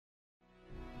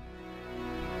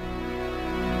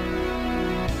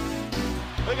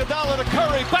Iguodala to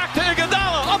Curry, back to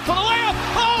Iguodala, up for the layup.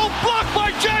 Oh, blocked by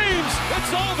James.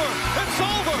 It's over. It's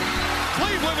over.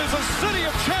 Cleveland is a city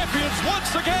of champions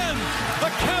once again. The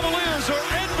Cavaliers are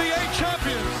NBA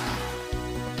champions.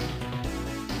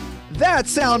 That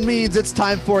sound means it's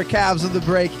time for Cavs on the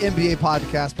Break NBA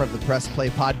podcast, part of the Press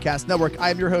Play Podcast Network.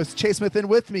 I'm your host, Chase Smith, and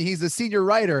with me, he's the senior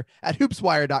writer at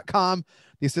hoopswire.com,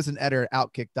 the assistant editor at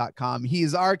outkick.com.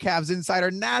 He's our Cavs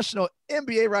insider, national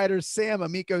NBA writer, Sam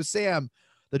Amico. Sam,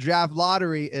 the draft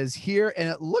lottery is here, and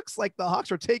it looks like the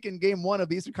Hawks are taking game one of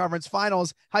the Eastern Conference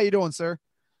Finals. How you doing, sir?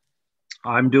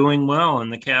 I'm doing well,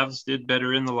 and the Cavs did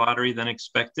better in the lottery than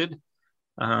expected,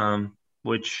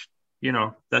 which, you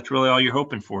know, that's really all you're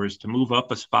hoping for is to move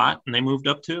up a spot, and they moved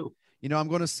up too. You know, I'm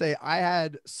going to say I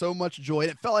had so much joy.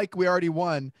 It felt like we already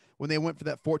won when they went for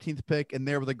that 14th pick, and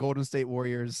there were the Golden State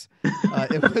Warriors.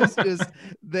 It was just,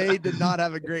 they did not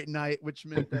have a great night, which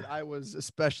meant that I was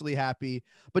especially happy.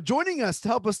 But joining us to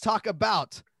help us talk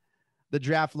about the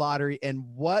draft lottery and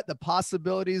what the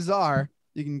possibilities are,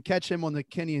 you can catch him on the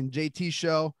Kenny and JT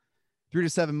show 3 to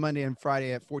 7 Monday and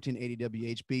Friday at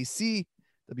 1480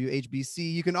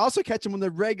 WHBC. You can also catch him on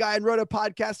the Red Guy and Roda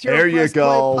podcast here. There you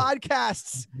go.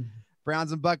 Podcasts,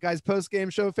 Browns and Buckeyes post-game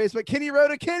show, Facebook. Kenny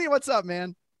Roda. Kenny, what's up,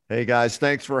 man? Hey, guys,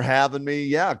 thanks for having me.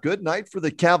 Yeah, good night for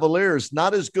the Cavaliers.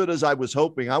 Not as good as I was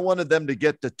hoping. I wanted them to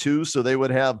get to 2 so they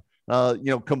would have,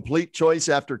 complete choice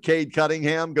after Cade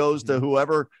Cunningham goes to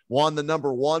whoever won the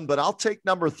number 1. But I'll take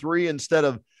number 3 instead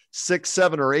of 6,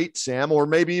 7, or 8, Sam, or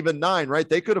maybe even 9, right?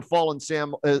 They could have fallen,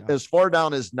 Sam, as far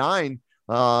down as 9.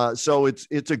 So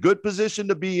it's a good position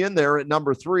to be in there at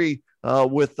number 3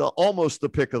 with almost the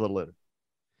pick of the litter.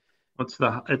 It's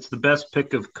the best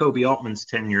pick of Kobe Altman's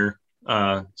tenure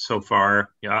so far.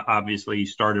 Yeah, obviously he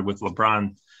started with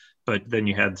LeBron, but then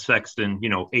you had Sexton,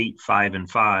 8, 5, and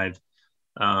 5.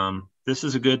 This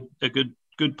is a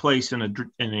good place in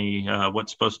a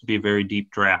what's supposed to be a very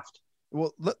deep draft.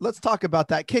 Well, let's talk about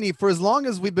that. Kenny, for as long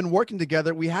as we've been working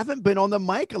together, we haven't been on the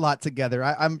mic a lot together.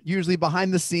 I'm usually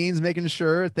behind the scenes making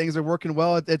sure things are working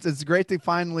well. It's great to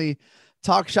finally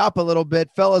talk shop a little bit.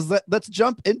 Fellas, let's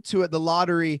jump into it. The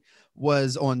lottery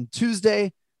was on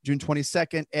Tuesday, June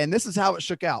 22nd, and this is how it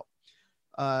shook out.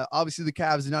 Obviously, the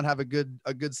Cavs did not have a good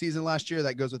season last year.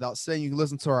 That goes without saying. You can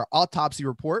listen to our autopsy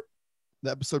report,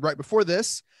 the episode right before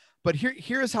this. But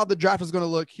here's how the draft is going to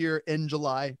look here in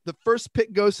July. The first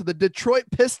pick goes to the Detroit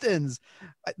Pistons.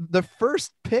 The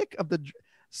first pick of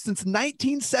since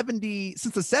 1970,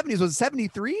 since the 70s, was it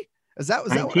 73? Was that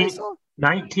what I saw?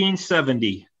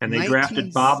 1970, and they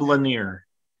drafted Bob Lanier.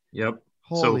 Yep.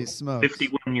 Holy smokes.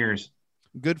 51 years.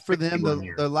 Good for them.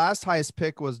 The last highest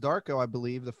pick was Darko, I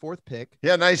believe, the 4th pick.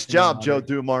 Yeah, nice job, Joe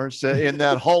Dumars, in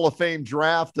that Hall of Fame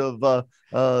draft of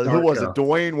who was it?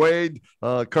 Dwayne Wade,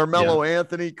 Carmelo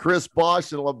Anthony, Chris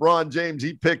Bosh, and LeBron James.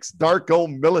 He picks Darko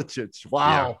Milicic.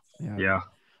 Wow. Yeah.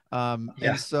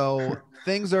 And so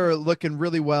things are looking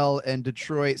really well in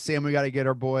Detroit. Sam, we got to get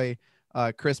our boy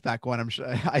Chris back on. I'm sure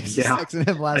I texted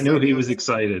him last night. I knew he was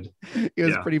excited. He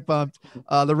was pretty pumped.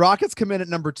 The Rockets come in at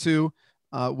number 2.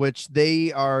 Which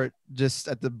they are just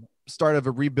at the start of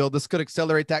a rebuild. This could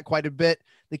accelerate that quite a bit.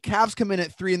 The Cavs come in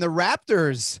at 3, and the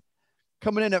Raptors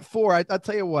coming in at 4. I'll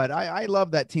tell you what, I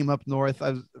love that team up north.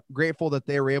 I was grateful that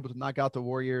they were able to knock out the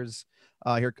Warriors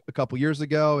here a couple years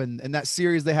ago. And that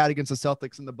series they had against the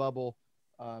Celtics in the bubble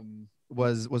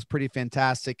was pretty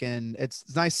fantastic. And it's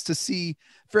nice to see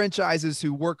franchises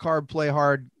who work hard, play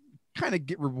hard, kind of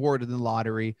get rewarded in the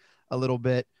lottery a little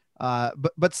bit.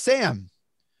 But Sam,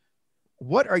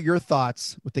 what are your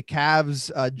thoughts with the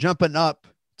Cavs jumping up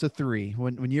to 3?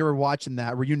 When you were watching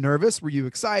that, were you nervous? Were you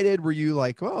excited? Were you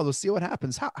like, well, let's see what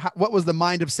happens? What was the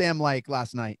mind of Sam like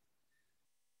last night?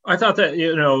 I thought that,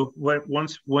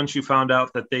 once you found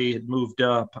out that they had moved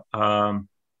up,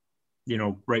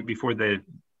 right before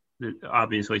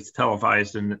obviously it's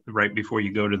televised, and right before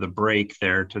you go to the break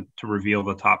there to reveal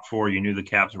the top 4, you knew the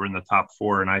Cavs were in the top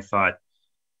 4. And I thought,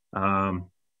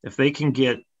 if they can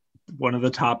get one of the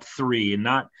top 3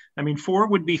 and 4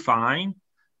 would be fine,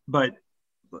 but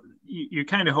you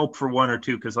kind of hope for 1 or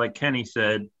 2. Cause like Kenny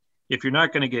said, if you're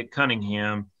not going to get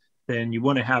Cunningham, then you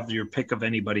want to have your pick of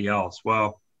anybody else.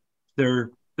 Well,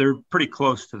 they're pretty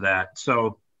close to that.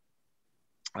 So,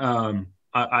 when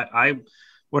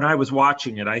I was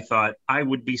watching it, I thought I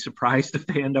would be surprised if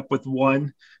they end up with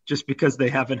 1, just because they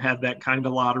haven't had that kind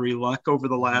of lottery luck over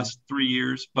the last 3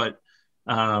 years. But,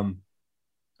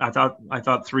 I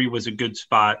thought 3 was a good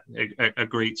spot, a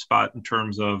great spot in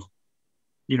terms of,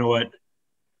 in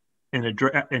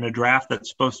a draft that's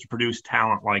supposed to produce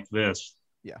talent like this.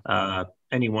 Yeah.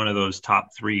 any one of those top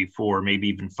 3, 4, maybe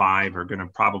even 5 are going to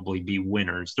probably be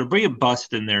winners. There'll be a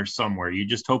bust in there somewhere. You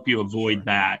just hope you avoid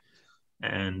that.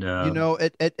 And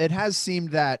it has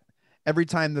seemed that every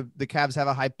time the Cavs have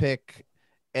a high pick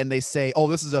and they say, oh,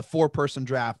 this is a 4-person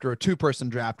draft or a 2-person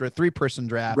draft or a 3-person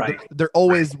draft, right. they're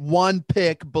always one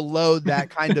pick below that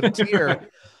kind of tier.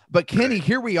 But Kenny,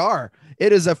 here we are.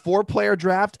 It is a 4-player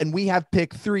draft and we have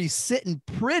pick 3 sitting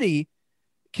pretty.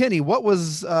 Kenny, what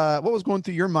was going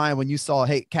through your mind when you saw,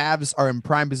 hey, Cavs are in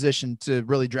prime position to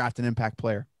really draft an impact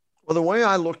player? Well, the way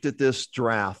I looked at this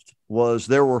draft was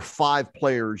there were 5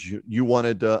 players you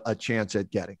wanted a chance at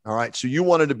getting. All right. So you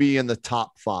wanted to be in the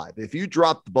top 5. If you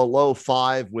dropped below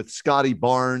 5 with Scotty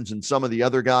Barnes and some of the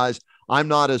other guys, I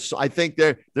think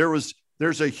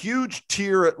there's a huge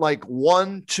tier at like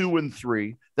 1, 2, and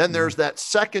 3. Then there's that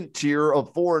second tier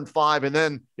of 4 and 5. And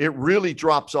then it really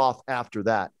drops off after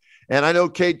that. And I know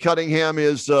Cade Cunningham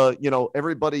is,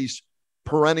 everybody's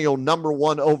perennial number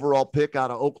 1 overall pick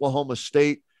out of Oklahoma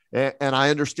State. And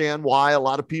I understand why a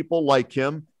lot of people like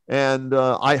him. And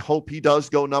I hope he does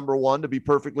go number 1, to be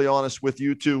perfectly honest with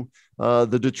you, to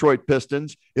the Detroit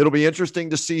Pistons. It'll be interesting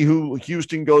to see who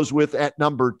Houston goes with at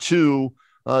number 2.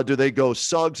 Do they go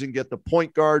Suggs and get the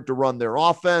point guard to run their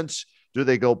offense? Do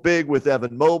they go big with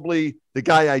Evan Mobley? The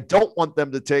guy I don't want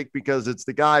them to take, because it's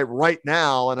the guy right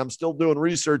now, and I'm still doing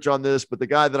research on this, but the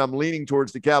guy that I'm leaning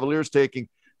towards the Cavaliers taking,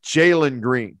 Jalen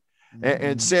Green.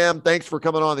 And Sam, thanks for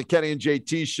coming on the Kenny and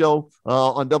JT show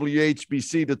on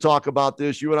WHBC to talk about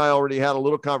this. You and I already had a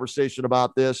little conversation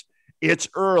about this. It's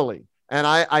early, and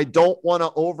I don't want to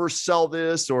oversell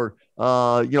this or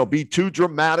be too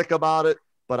dramatic about it.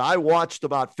 But I watched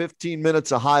about 15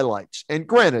 minutes of highlights. And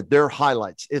granted, they're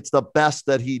highlights. It's the best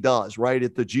that he does, right,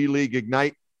 at the G League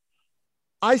Ignite.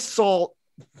 I saw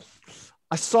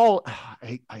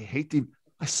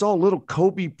little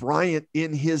Kobe Bryant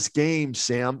in his game,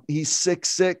 Sam. He's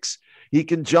 6'6". He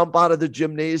can jump out of the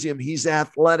gymnasium. He's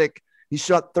athletic. He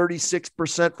shot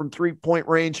 36% from three-point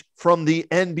range from the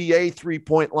NBA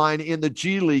three-point line in the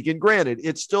G League. And granted,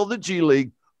 it's still the G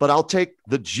League, but I'll take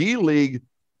the G League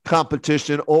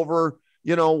competition over,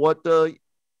 what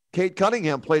Cade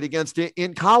Cunningham played against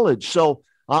in college. So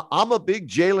I'm a big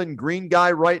Jalen Green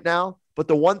guy right now. But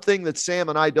the one thing that Sam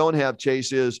and I don't have,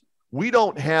 Chase, is we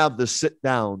don't have the sit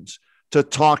downs to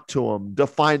talk to him, to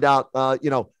find out,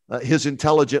 his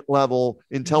intelligence level,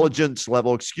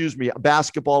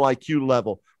 basketball IQ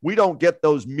level. We don't get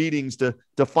those meetings to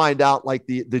find out like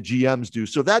the GMs do.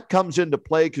 So that comes into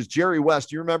play because Jerry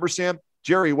West, you remember, Sam?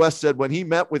 Jerry West said when he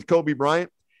met with Kobe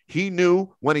Bryant, he knew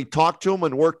when he talked to him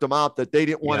and worked him out that they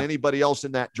didn't want anybody else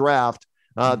in that draft,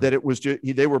 that it was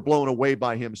they were blown away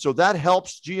by him. So that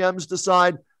helps GMs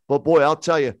decide. But boy, I'll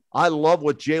tell you, I love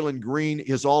what Jalen Green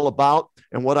is all about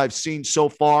and what I've seen so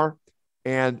far.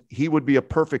 And he would be a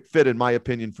perfect fit, in my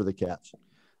opinion, for the Cavs.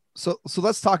 So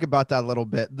let's talk about that a little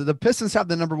bit. The Pistons have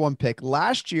the number 1 pick.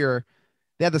 Last year,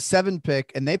 they had the 7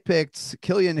 pick, and they picked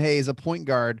Killian Hayes, a point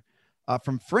guard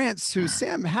from France, who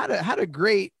Sam had a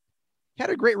great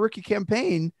rookie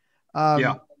campaign.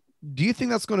 Do you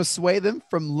think that's going to sway them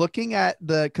from looking at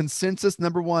the consensus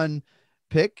number 1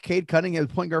 pick, Cade Cunningham,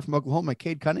 point guard from Oklahoma,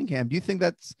 Cade Cunningham? Do you think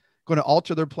that's going to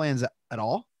alter their plans at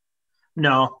all?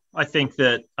 No, I think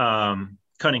that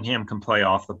Cunningham can play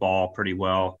off the ball pretty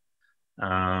well.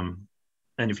 And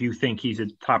if you think he's at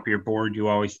the top of your board, you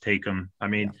always take him. I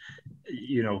mean,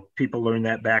 people learned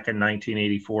that back in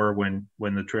 1984 when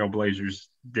the Trailblazers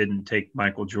didn't take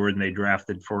Michael Jordan. They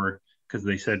drafted because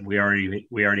they said we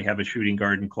already have a shooting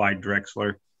guard in Clyde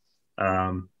Drexler.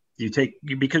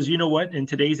 Because you know what? In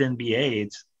today's NBA,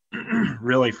 it's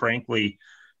really, frankly,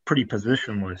 pretty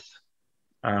positionless.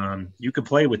 You could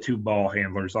play with 2 ball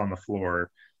handlers on the floor.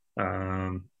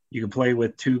 You can play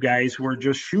with 2 guys who are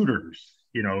just shooters,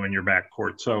 in your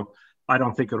backcourt. So I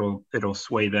don't think it'll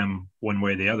sway them one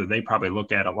way or the other. They probably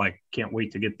look at it like, can't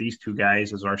wait to get these 2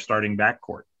 guys as our starting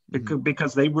backcourt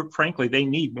because they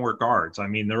need more guards. I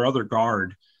mean, their other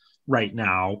guard right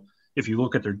now, if you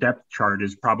look at their depth chart,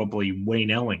 is probably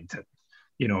Wayne Ellington,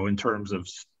 in terms of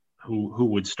who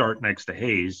would start next to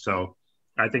Hayes. So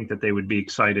I think that they would be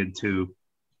excited to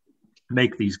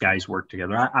make these guys work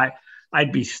together.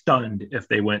 I'd be stunned if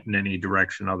they went in any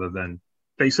direction other than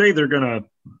they say they're going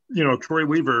to, Troy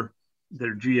Weaver,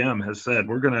 their GM, has said,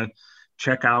 we're going to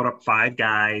check out up 5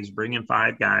 guys, bring in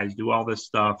 5 guys, do all this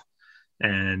stuff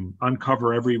and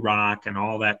uncover every rock and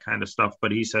all that kind of stuff.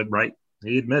 But he said,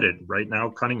 he admitted right now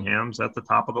Cunningham's at the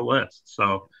top of the list.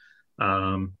 So,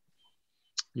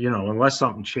 unless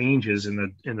something changes in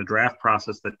the draft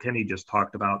process that Kenny just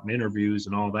talked about in interviews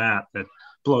and all that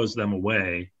blows them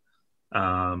away,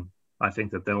 I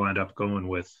think that they'll end up going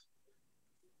with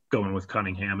going with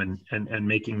Cunningham and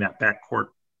making that backcourt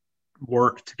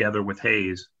work together with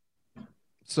Hayes.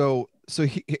 So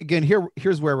again,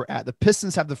 here's where we're at. The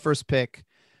Pistons have the first pick.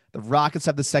 The Rockets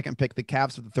have the second pick. The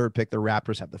Cavs have the third pick. The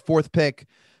Raptors have the fourth pick.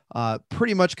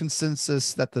 Pretty much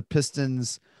consensus that the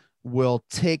Pistons will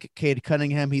take Cade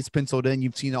Cunningham. He's penciled in.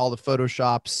 You've seen all the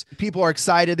Photoshops. People are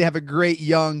excited. They have a great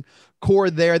young core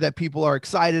there that people are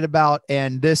excited about.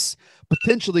 And this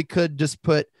potentially could just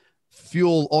put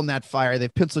fuel on that fire.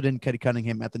 They've penciled in Cade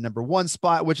Cunningham at the number 1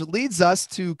 spot, which leads us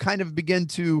to kind of begin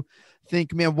to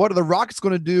think, man, what are the Rockets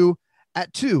going to do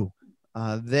at 2?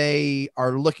 They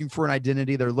are looking for an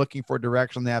identity. They're looking for a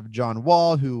direction. They have John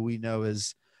Wall, who we know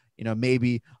is,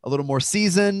 maybe a little more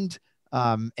seasoned.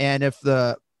 And if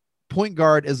the point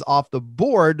guard is off the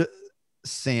board,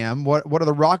 Sam, what are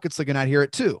the Rockets looking at here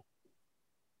at 2?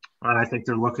 I think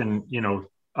they're looking,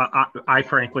 I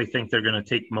frankly think they're going to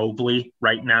take Mobley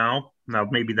right now. Now,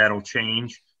 maybe that'll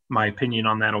change. My opinion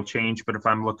on that'll change. But if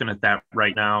I'm looking at that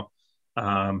right now,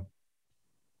 John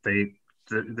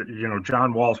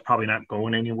Wall's probably not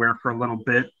going anywhere for a little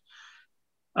bit.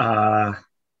 And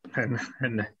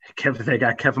they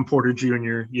got Kevin Porter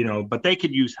Jr., but they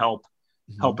could use help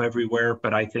everywhere.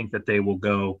 But I think that they will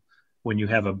go when you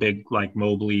have a big like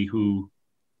Mobley who,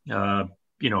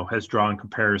 has drawn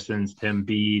comparisons to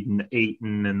Embiid and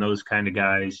Ayton and those kind of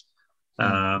guys.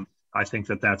 I think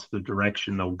that that's the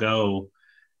direction they'll go.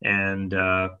 And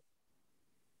I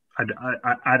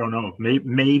don't know,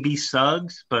 maybe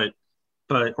Suggs,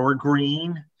 or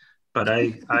Green. But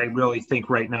I really think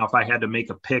right now, if I had to make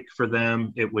a pick for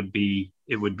them, it would be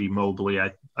Mobley.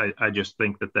 I just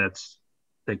think that's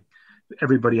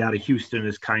everybody out of Houston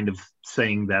is kind of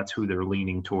saying that's who they're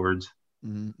leaning towards.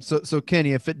 So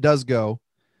Kenny, if it does go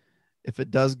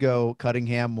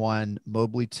Cunningham 1,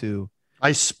 Mobley 2,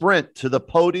 I sprint to the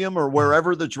podium or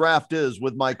wherever the draft is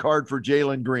with my card for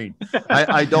Jalen Green.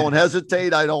 I don't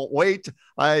hesitate. I don't wait.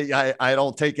 I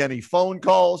don't take any phone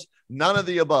calls. None of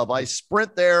the above. I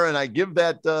sprint there and I give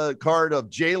that card of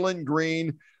Jalen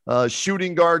Green,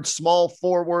 shooting guard, small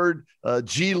forward,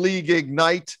 G League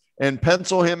Ignite, and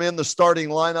pencil him in the starting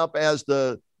lineup as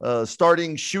the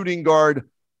starting shooting guard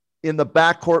in the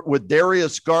backcourt with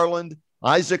Darius Garland,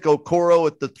 Isaac Okoro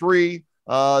at the 3.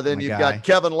 Then you've got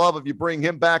Kevin Love if you bring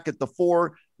him back at the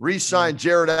 4. Re-sign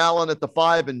Jared Allen at the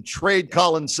 5 and trade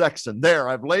Colin Sexton. There,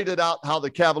 I've laid it out how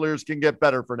the Cavaliers can get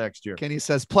better for next year. Kenny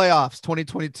says playoffs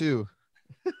 2022.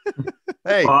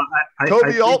 Hey,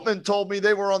 Toby Altman told me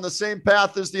they were on the same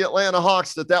path as the Atlanta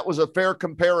Hawks, that was a fair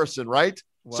comparison, right?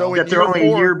 Well, so that they're only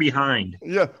a year behind.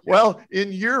 Yeah. Well,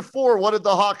 in year 4, what did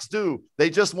the Hawks do?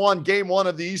 They just won game 1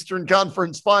 of the Eastern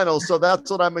Conference Finals. So that's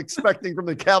what I'm expecting from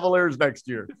the Cavaliers next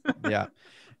year. Yeah.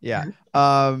 Yeah.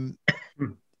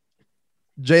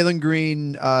 Jalen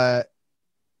Green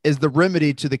is the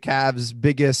remedy to the Cavs'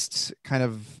 biggest kind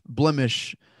of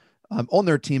blemish on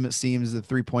their team, it seems, the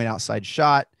 3-point outside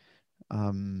shot.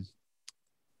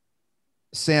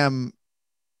 Sam,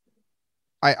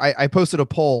 I posted a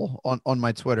poll on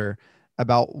my Twitter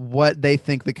about what they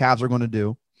think the Cavs are going to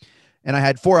do. And I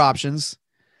had 4 options.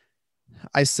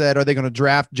 I said, are they going to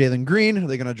draft Jalen Green? Are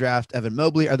they going to draft Evan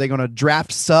Mobley? Are they going to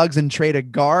draft Suggs and trade a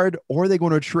guard? Or are they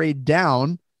going to trade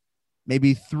down,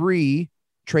 maybe 3,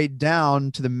 trade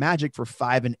down to the Magic for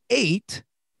 5 and 8?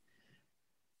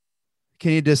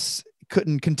 Kenny just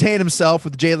couldn't contain himself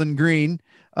with Jalen Green.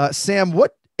 Sam,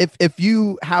 what if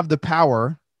you have the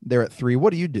power there at 3,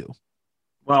 what do you do?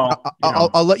 Well,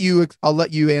 I'll let you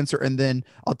answer, and then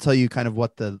I'll tell you kind of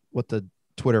what the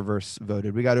Twitterverse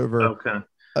voted. We got over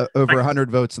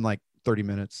 100 votes in like 30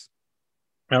 minutes.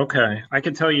 Okay. I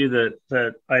can tell you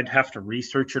that I'd have to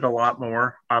research it a lot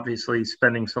more. Obviously,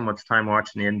 spending so much time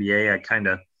watching the NBA, I kind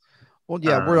of. Well,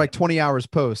 yeah, we're like 20 hours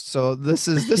post. So this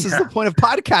is the point of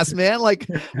podcast, man. Like,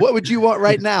 what would you want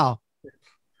right now?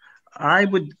 It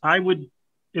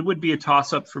would be a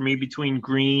toss up for me between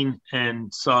Green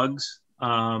and Suggs.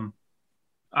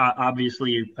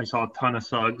 Obviously, I saw a ton of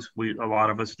Suggs. A lot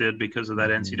of us did because of that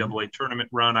NCAA tournament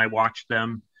run. I watched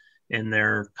them in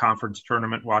their conference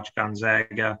tournament, watched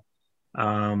Gonzaga.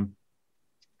 The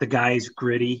guy's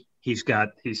gritty. He's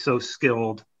so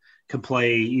skilled, can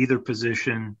play either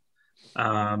position.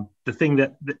 The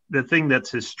thing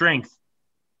that's his strength,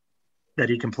 that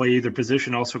he can play either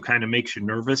position, also kind of makes you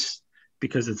nervous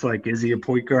because it's like, is he a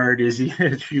point guard? Is he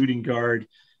a shooting guard?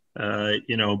 But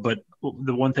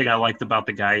the one thing I liked about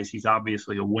the guy is he's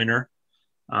obviously a winner,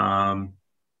 and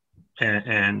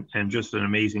just an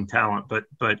amazing talent,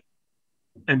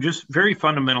 and just very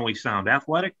fundamentally sound,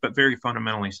 athletic, but very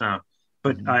fundamentally sound.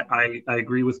 But I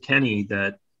agree with Kenny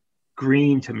that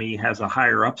Green to me has a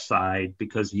higher upside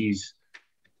because he's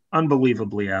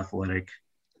unbelievably athletic,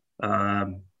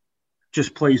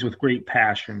 just plays with great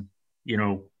passion,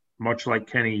 much like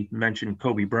Kenny mentioned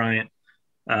Kobe Bryant.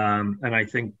 And I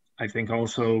think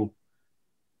also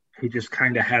he just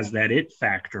kind of has that it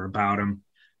factor about him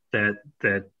that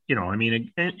I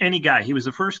mean, any guy, he was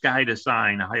the first guy to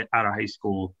sign out of high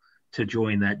school to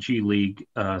join that G League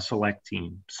select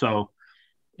team. So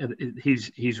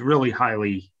he's really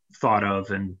highly thought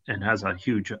of and has a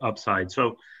huge upside.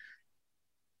 So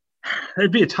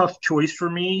it'd be a tough choice for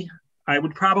me. I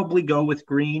would probably go with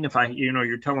Green. If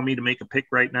you're telling me to make a pick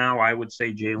right now, I would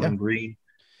say Jalen Green.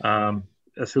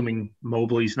 Assuming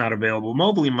Mobley's not available.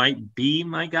 Mobley might be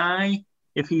my guy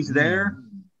if he's there.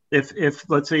 If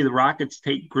let's say the Rockets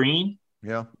take Green,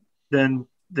 then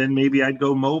maybe I'd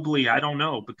go Mobley. I don't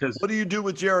know, because what do you do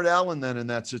with Jared Allen then in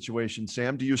that situation,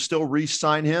 Sam? Do you still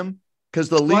re-sign him? Because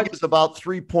the league is about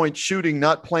 3-point shooting,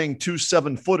 not playing 2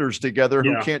 7-footers together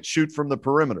who can't shoot from the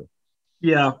perimeter.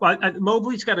 Yeah,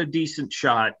 Mobley's got a decent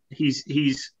shot. He's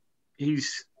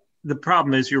the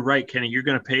problem is, you're right, Kenny. You're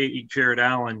going to pay Jared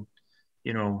Allen,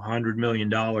 $100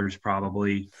 million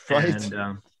probably, right?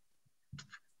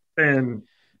 And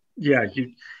yeah,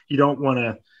 you don't want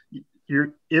to.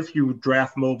 If you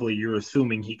draft Mobley, you're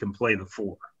assuming he can play the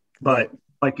 4. But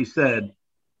like you said,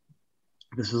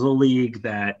 this is a league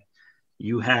that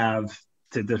you have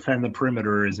to defend the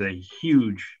perimeter is a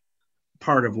huge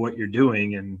part of what you're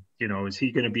doing. And, is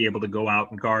he going to be able to go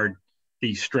out and guard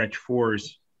these stretch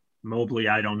 4s? Mobley,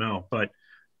 I don't know. But,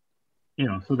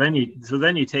 so then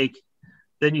you take,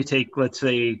 let's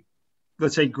say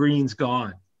Green's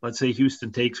gone. Let's say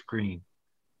Houston takes Green.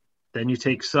 Then you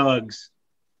take Suggs.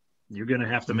 You're going to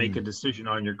have to make a decision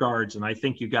on your guards. And I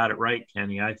think you got it right,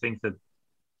 Kenny. I think that,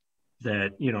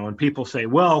 and people say,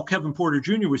 well, Kevin Porter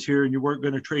Jr. was here and you weren't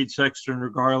going to trade Sexton or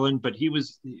Garland, but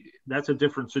that's a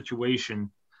different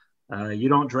situation. You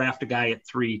don't draft a guy at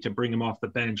 3 to bring him off the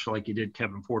bench like you did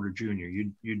Kevin Porter Jr.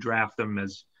 You draft him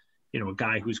as, a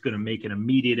guy who's going to make an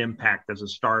immediate impact as a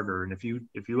starter. And if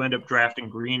you end up drafting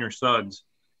Green or Suggs,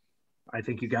 I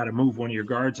think you got to move one of your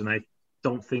guards. And I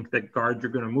don't think that guard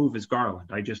you're going to move is Garland.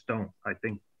 I just don't. I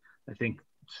think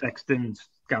Sexton's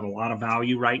got a lot of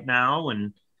value right now,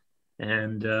 and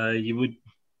you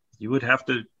would have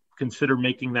to consider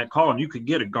making that call. And you could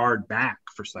get a guard back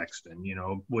for Sexton.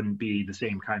 Wouldn't be the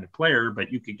same kind of player,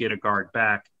 but you could get a guard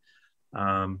back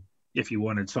if you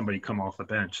wanted somebody to come off the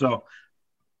bench. So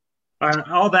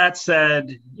all that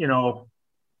said,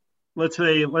 let's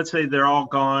say they're all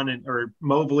gone, or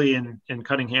Mobley and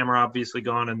Cunningham are obviously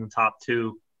gone in the top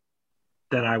 2,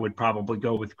 then I would probably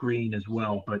go with Green as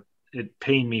well. But it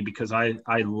pained me because I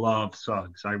love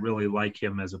Suggs. I really like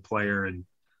him as a player, and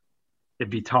it'd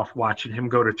be tough watching him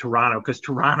go to Toronto, because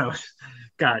Toronto's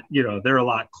got, they're a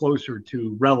lot closer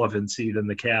to relevancy than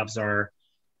the Cavs are.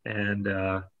 And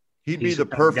he'd be the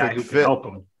perfect fit, help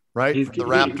him, right? For the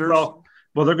Raptors.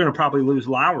 Well, they're going to probably lose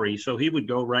Lowry, so he would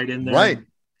go right in there. Right.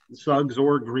 Suggs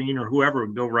or Green or whoever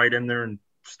would go right in there and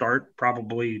start,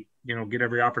 probably, get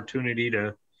every opportunity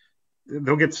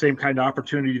they'll get the same kind of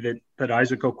opportunity that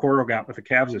Isaac Okoro got with the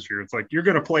Cavs this year. It's like, you're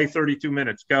going to play 32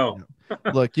 minutes, go.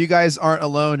 Look, you guys aren't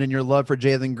alone in your love for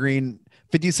Jalen Green.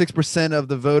 56% of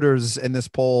the voters in this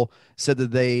poll said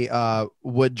that they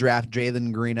would draft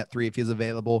Jalen Green at 3 if he's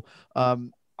available.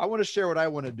 I want to share what I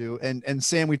want to do. And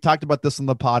Sam, we've talked about this on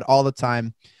the pod all the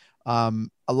time.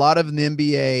 A lot of the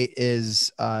NBA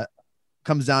is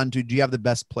comes down to, do you have the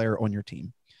best player on your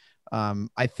team?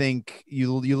 I think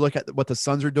you look at what the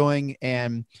Suns are doing,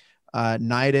 and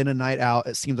night in and night out,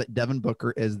 it seems like Devin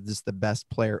Booker is just the best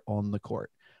player on the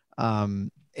court.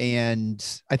 And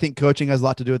I think coaching has a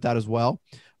lot to do with that as well.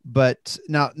 But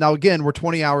now again, we're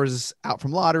 20 hours out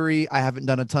from lottery. I haven't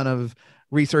done a ton of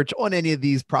research on any of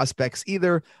these prospects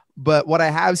either. But what I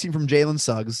have seen from Jalen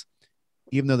Suggs,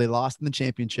 even though they lost in the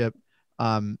championship,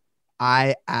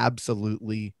 I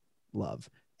absolutely love.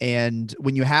 And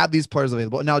when you have these players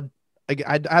available now,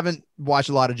 I haven't watched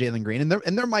a lot of Jalen Green,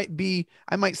 and there might be,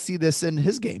 I might see this in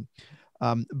his game.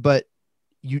 But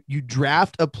you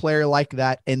draft a player like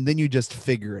that, and then you just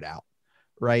figure it out,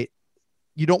 right?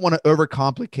 You don't want to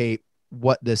overcomplicate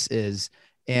what this is.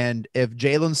 And if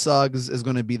Jalen Suggs is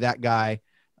going to be that guy,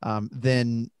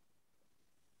 then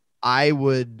I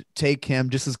would take him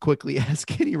just as quickly as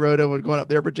Kenny Roda would going up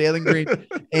there for Jalen Green.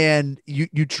 And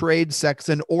you trade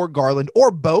Sexton or Garland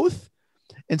or both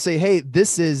and say, hey,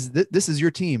 this is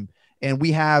your team. And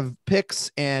we have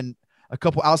picks and a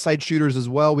couple outside shooters as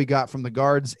well we got from the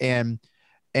guards, and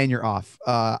you're off.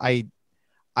 I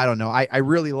don't know. I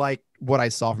really like what I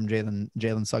saw from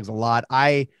Jalen Suggs a lot.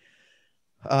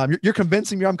 You're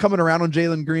convincing me I'm coming around on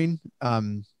Jalen Green.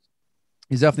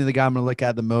 He's definitely the guy I'm going to look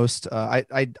at the most.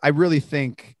 I really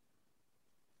think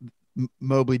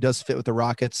Mobley does fit with the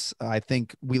Rockets. I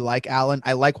think we like Allen.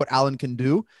 I like what Allen can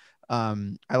do.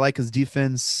 I like his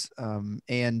defense.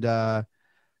 I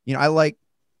like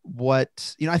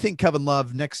what, I think Kevin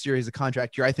Love next year is a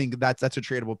contract year. I think that's a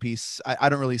tradable piece. I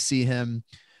don't really see him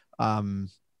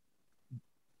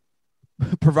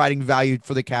providing value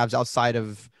for the Cavs outside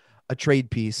of a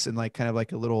trade piece and like kind of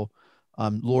like a little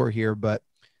lore here. But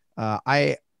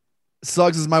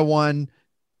Suggs is my 1,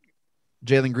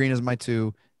 Jalen Green is my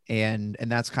 2, and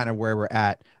that's kind of where we're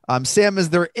at. Sam,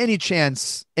 is there any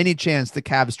chance the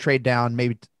Cavs trade down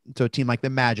maybe to a team like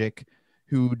the Magic,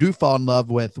 who do fall in love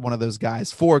with one of those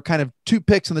guys for kind of 2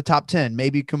 picks in the top 10?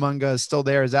 Maybe Kuminga is still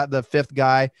there. Is that the 5th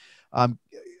guy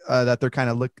that they're kind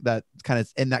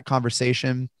of in that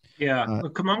conversation? Yeah,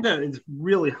 Kuminga is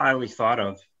really highly thought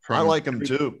of. I like him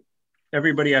too.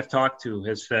 Everybody I've talked to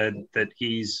has said that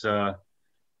he's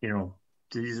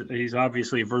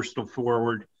obviously a versatile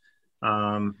forward,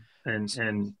 and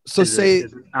so is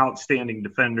an outstanding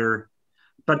defender.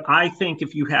 But I think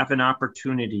if you have an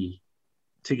opportunity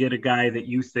to get a guy that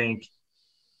you think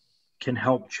can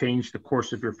help change the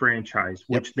course of your franchise,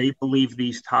 which they believe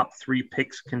these top 3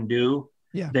 picks can do,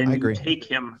 then you take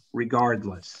him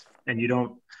regardless. And you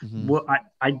don't. Well,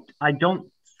 I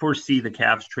don't foresee the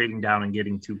Cavs trading down and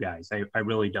getting 2 guys. I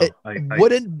really don't. It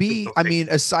wouldn't be. I mean,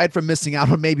 aside from missing out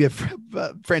on maybe a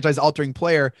franchise-altering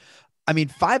player, I mean,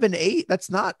 5 and 8. That's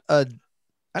not a.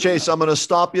 Chase, I'm going to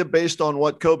stop you based on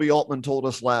what Kobe Altman told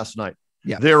us last night.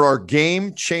 Yeah, there are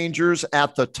game changers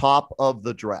at the top of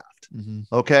the draft.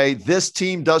 Okay, this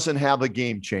team doesn't have a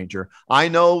game changer. I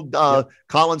know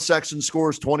Colin Sexton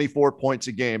scores 24 points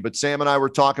a game, but Sam and I were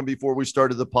talking before we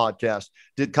started the podcast.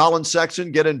 Did Colin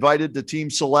Sexton get invited to Team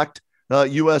Select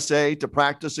USA to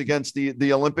practice against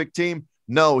the Olympic team?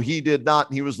 No, he did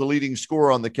not. He was the leading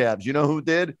scorer on the Cavs. You know who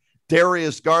did?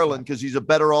 Darius Garland, because he's a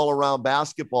better all-around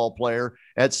basketball player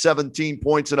at 17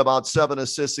 points and about 7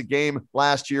 assists a game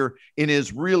last year in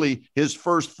his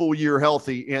first full year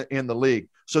healthy in the league.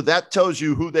 So that tells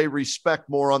you who they respect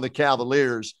more on the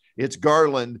Cavaliers. It's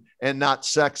Garland and not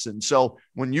Sexton. So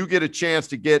when you get a chance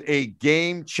to get a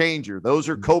game changer, those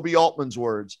are Kobe Altman's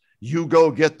words, you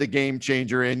go get the game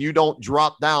changer and you don't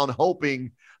drop down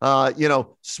hoping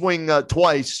swing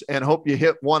twice and hope you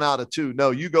hit 1 out of 2.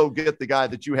 No, you go get the guy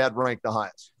that you had ranked the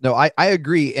highest. No, I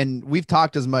agree. And we've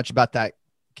talked as much about that,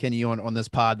 Kenny, on this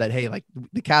pod, that, hey, like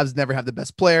the Cavs never have the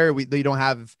best player. They don't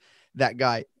have that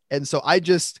guy. And so I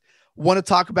just want to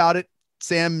talk about it.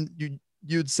 Sam,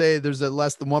 you'd say there's a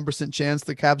less than 1% chance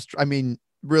the Cavs, I mean,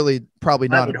 really probably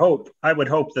not. I would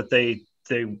hope that they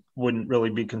wouldn't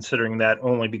really be considering that,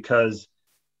 only because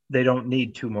they don't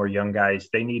need 2 more young guys.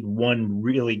 They need 1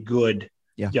 really good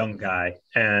young guy.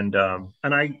 And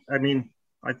I mean,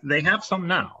 they have some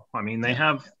now. I mean, they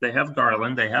have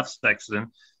Garland, they have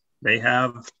Sexton, they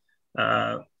have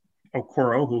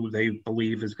Okoro, who they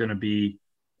believe is going to be,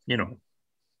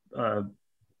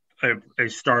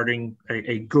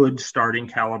 a good starting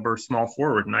caliber small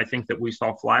forward. And I think that we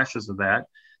saw flashes of that.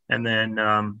 And then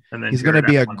he's going to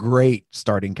be a great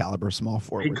starting caliber small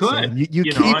forward. He could. So you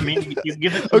give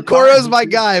it. Okoro's my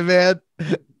guy, man.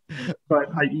 But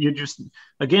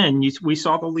we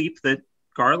saw the leap that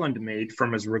Garland made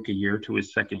from his rookie year to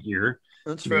his second year.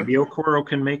 That's fair. Maybe Okoro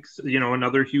can make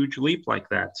another huge leap like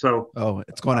that. So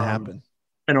it's going to happen.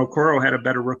 And Okoro had a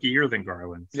better rookie year than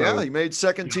Garland. So, he made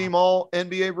second team all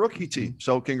NBA rookie team.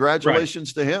 So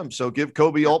congratulations to him. So give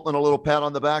Kobe Altman a little pat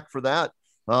on the back for that.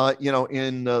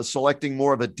 In selecting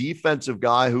more of a defensive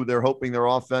guy who they're hoping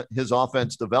his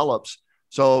offense develops.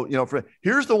 So,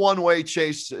 here's the one way,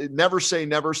 Chase, never say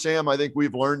never, Sam. I think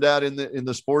we've learned that in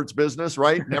the sports business,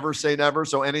 right? Never say never.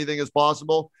 So anything is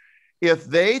possible. If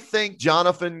they think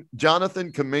Jonathan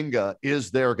Kuminga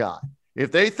is their guy,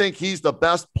 if they think he's the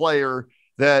best player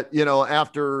that,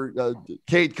 after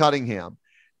Cade Cunningham,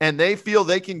 and they feel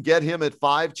they can get him at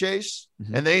 5, Chase,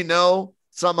 and they know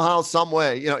somehow, some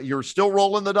way, you're still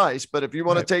rolling the dice, but if you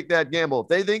want to take that gamble, if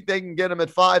they think they can get him at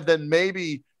 5, then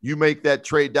maybe you make that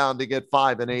trade down to get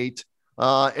 5 and 8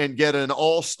 and get an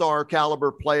all-star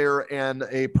caliber player and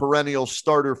a perennial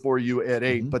starter for you at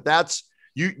 8. But that's,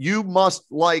 you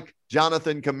must like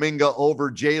Jonathan Kuminga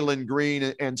over Jalen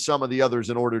Green and some of the others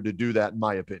in order to do that, in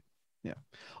my opinion. Yeah.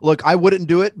 Look, I wouldn't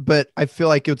do it, but I feel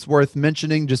like it's worth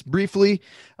mentioning just briefly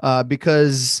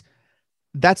because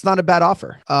that's not a bad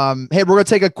offer. Hey, we're going to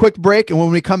take a quick break. And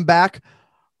when we come back,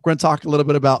 we're going to talk a little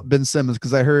bit about Ben Simmons,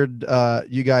 because I heard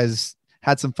you guys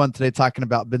had some fun today talking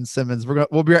about Ben Simmons.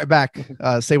 We'll be right back.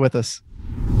 Stay with us.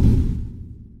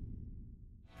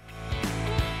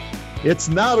 It's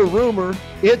not a rumor.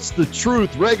 It's the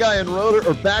truth. Ray Guy and Roda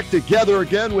are back together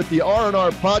again with the R&R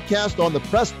podcast on the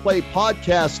Press Play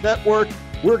Podcast Network.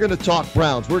 We're going to talk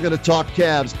Browns. We're going to talk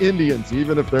Cavs, Indians,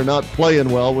 even if they're not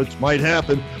playing well, which might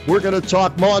happen. We're going to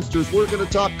talk monsters. We're going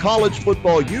to talk college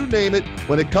football. You name it.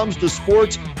 When it comes to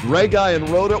sports, Ray Guy and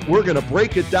Roda, we're going to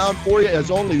break it down for you as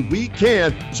only we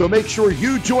can. So make sure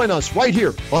you join us right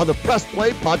here on the Press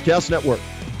Play Podcast Network.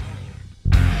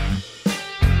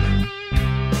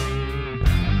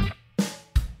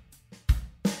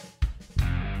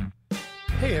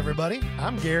 Hey everybody,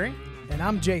 I'm Gary. And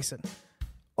I'm Jason.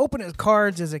 Opening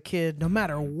cards as a kid, no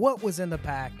matter what was in the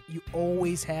pack, you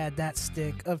always had that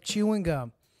stick of chewing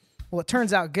gum. Well, it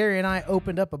turns out Gary and I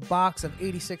opened up a box of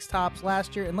 86 Tops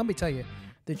last year, and let me tell you,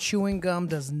 the chewing gum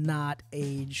does not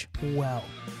age well.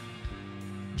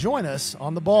 Join us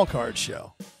on the Ball Card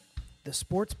Show, The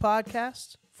sports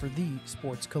podcast for the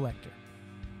sports collector.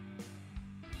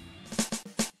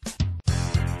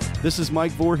 This is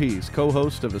Mike Voorhees,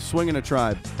 co-host of the Swing and a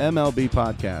Tribe MLB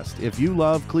podcast. If you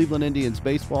love Cleveland Indians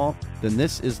baseball, then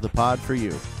this is the pod for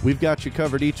you. We've got you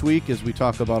covered each week as we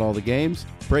talk about all the games,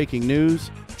 breaking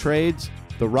news, trades,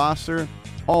 the roster,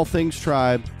 all things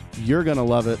Tribe. You're going to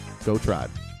love it. Go Tribe.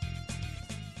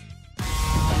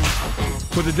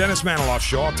 For the Dennis Maniloff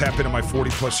Show, I'll tap into my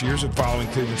 40-plus years of following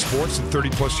Cleveland sports and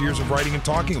 30-plus years of writing and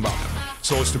talking about them,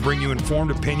 so as to bring you informed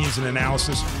opinions and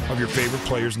analysis of your favorite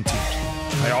players and teams.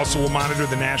 I also will monitor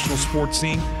the national sports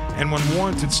scene and, when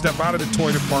warranted, step out of the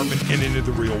toy department and into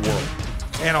the real world.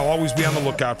 And I'll always be on the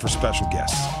lookout for special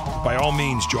guests. By all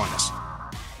means, join us.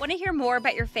 Want to hear more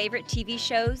about your favorite TV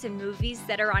shows and movies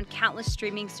that are on countless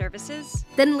streaming services?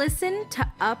 Then listen to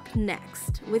Up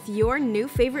Next with your new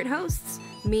favorite hosts,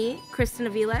 me, Kristen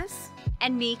Aviles,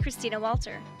 And me, Christina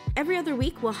Walter. Every other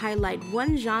week, we'll highlight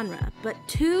one genre, but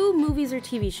 2 movies or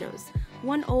TV shows,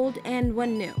 one old and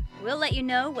one new. We'll let you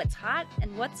know what's hot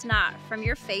and what's not from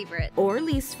your favorite or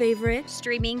least favorite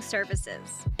streaming services.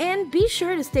 And be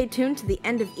sure to stay tuned to the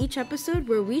end of each episode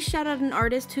where we shout out an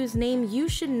artist whose name you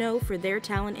should know for their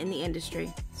talent in the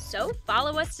industry. So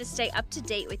follow us to stay up to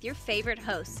date with your favorite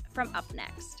hosts from Up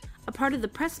Next, a part of the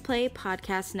Press Play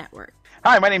Podcast Network.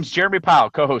 Hi, my name is Jeremy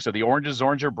Powell, co-host of the Oranges,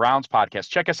 Oranger, Browns podcast.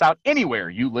 Check us out anywhere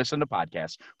you listen to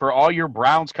podcasts. For all your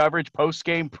Browns coverage,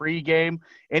 post-game, pre-game,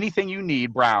 anything you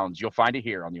need Browns, you'll find it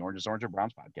here on the Oranges, Oranger,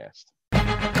 Browns podcast.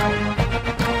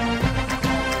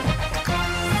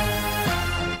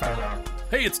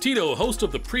 Hey, it's Tito, host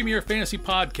of the Premier Fantasy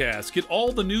Podcast. Get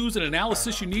all the news and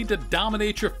analysis you need to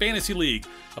dominate your fantasy league.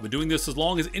 I've been doing this as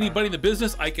long as anybody in the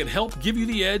business. I can help give you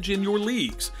the edge in your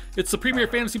leagues. It's the Premier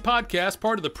Fantasy Podcast,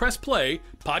 part of the Press Play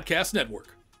Podcast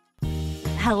Network.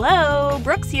 Hello,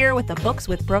 Brooks here with the Books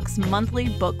with Brooks monthly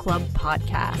book club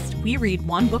podcast. We read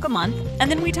one book a month and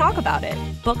then we talk about it.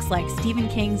 Books like Stephen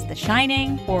King's The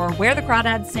Shining or Where the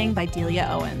Crawdads Sing by Delia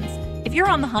Owens. If you're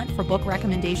on the hunt for book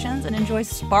recommendations and enjoy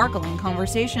sparkling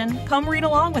conversation, come read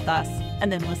along with us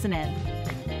and then listen in.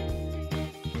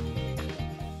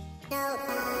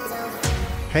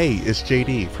 Hey, it's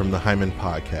JD from the Hyman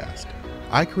Podcast.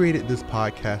 I created this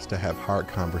podcast to have hard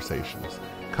conversations.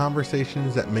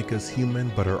 Conversations that make us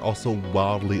human but are also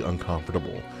wildly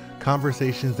uncomfortable.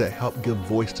 Conversations that help give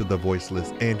voice to the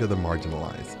voiceless and to the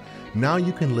marginalized. Now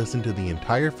you can listen to the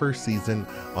entire first season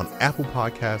on Apple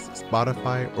Podcasts,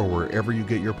 Spotify, or wherever you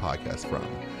get your podcasts from.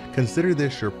 Consider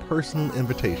this your personal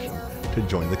invitation to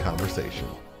join the conversation.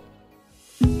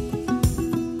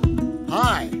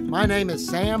 Hi, my name is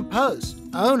Sam Post,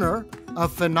 owner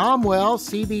of Phenomwell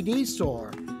CBD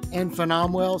Store and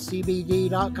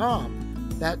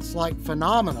PhenomwellCBD.com. That's like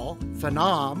phenomenal,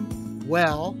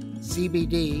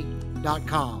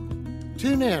 PhenomwellCBD.com.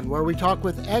 Tune in where we talk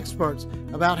with experts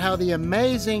about how the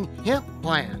amazing hemp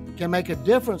plant can make a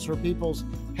difference for people's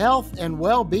health and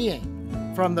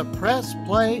well-being. From the Press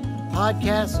Play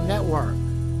Podcast Network.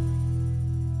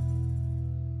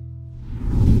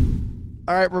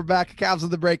 All right, we're back. Cavs of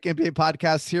the Break NBA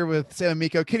podcast here with Sam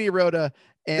Amico, Kenny Roda.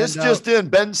 And, this just in,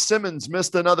 Ben Simmons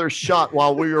missed another shot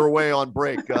while we were away on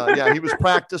break. Yeah, he was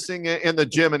practicing in the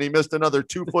gym and he missed another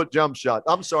 2-foot jump shot.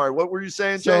 I'm sorry. What were you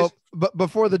saying, Chase? But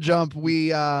before the jump, we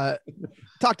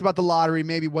talked about the lottery,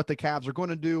 maybe what the Cavs are going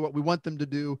to do, what we want them to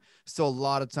do. Still a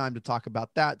lot of time to talk about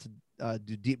that, to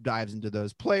do deep dives into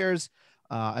those players.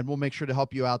 And we'll make sure to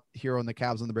help you out here on the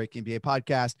Cavs on the Break NBA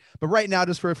podcast. But right now,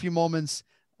 just for a few moments,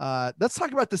 let's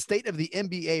talk about the state of the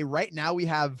NBA. Right now, we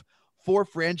have 4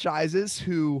 franchises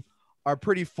who are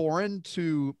pretty foreign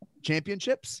to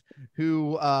championships,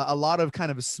 who a lot of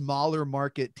kind of smaller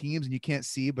market teams, and you can't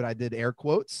see, but I did air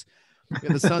quotes. We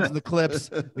have the Suns and the Clips.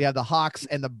 We have the Hawks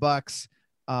and the Bucks.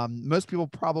 Most people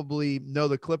probably know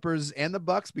the Clippers and the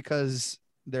Bucks because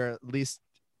they're at least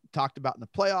talked about in the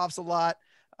playoffs a lot.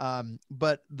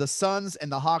 But the Suns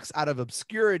and the Hawks out of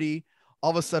obscurity,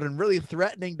 all of a sudden really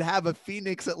threatening to have a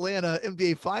Phoenix Atlanta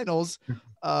NBA Finals.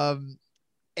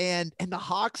 And the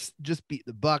Hawks just beat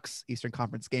the Bucks Eastern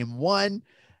Conference Game 1,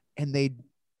 and they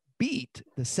beat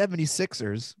the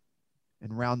 76ers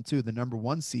in round 2, the number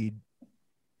 1 seed.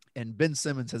 And Ben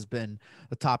Simmons has been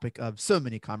the topic of so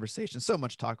many conversations, so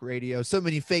much talk radio, so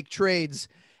many fake trades.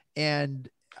 And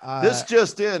this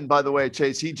just in, by the way,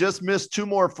 Chase, he just missed 2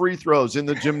 more free throws in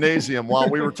the gymnasium. While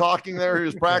we were talking there, he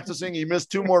was practicing. He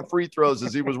missed 2 more free throws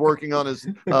as he was working on his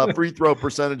free throw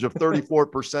percentage of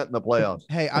 34% in the playoffs.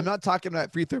 Hey, I'm not talking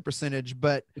about free throw percentage,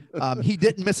 but he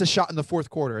didn't miss a shot in the 4th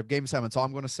quarter of Game 7. That's all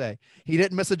I'm going to say. He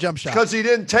didn't miss a jump shot. Because he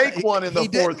didn't take one in the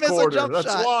 4th quarter.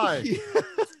 That's shot. why.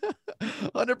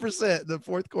 100% in the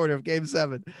 4th quarter of Game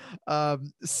 7.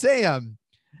 Sam,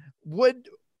 would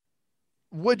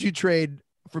you trade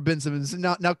for Ben Simmons?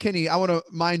 Now, Kenny, I want to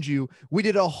mind you, we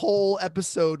did a whole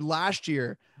episode last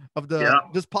year of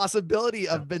this possibility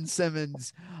of Ben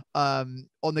Simmons on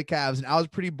the Cavs, and I was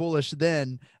pretty bullish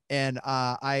then, and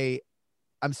I'm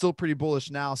still pretty bullish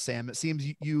now. Sam, it seems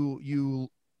you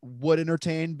would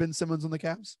entertain Ben Simmons on the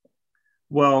Cavs.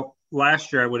 Well,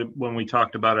 last year when we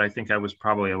talked about it, I think I was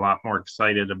probably a lot more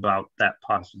excited about that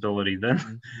possibility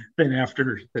than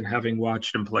having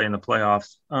watched him play in the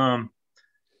playoffs.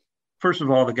 First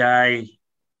of all, the guy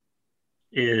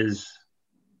is,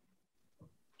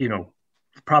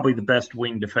 probably the best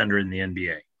wing defender in the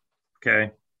NBA.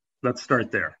 Okay, let's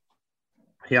start there.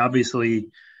 He obviously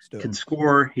can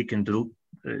score. He can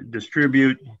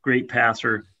distribute, great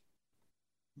passer.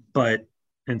 But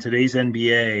in today's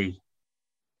NBA,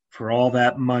 for all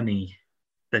that money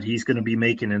that he's going to be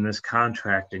making in this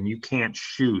contract, and you can't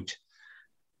shoot,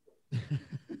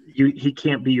 he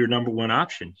can't be your number 1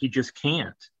 option. He just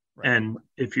can't. Right. And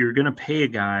if you're going to pay a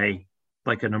guy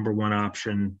like a number 1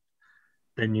 option,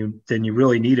 then you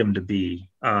really need him to be.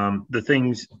 The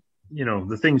things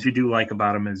you do like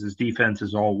about him is his defense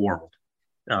is all world.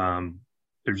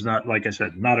 There's not, like I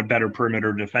said, not a better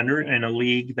perimeter defender in a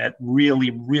league that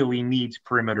really, really needs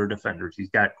perimeter defenders.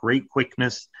 He's got great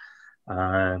quickness.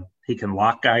 He can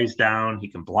lock guys down. He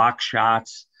can block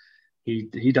shots.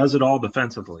 He does it all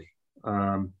defensively.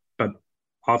 But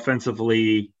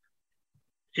offensively,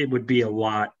 it would be a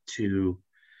lot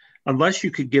unless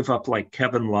you could give up like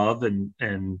Kevin Love and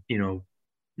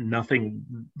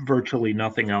virtually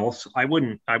nothing else. I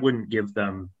wouldn't give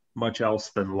them much else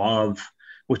than Love,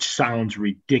 which sounds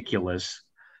ridiculous,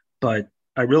 but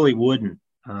I really wouldn't.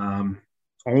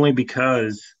 Only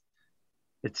because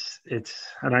it's,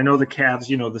 and I know the Cavs,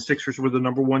 the Sixers were the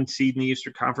number 1 seed in the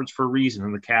Eastern Conference for a reason.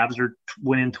 And the Cavs are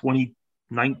winning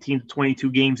 19 to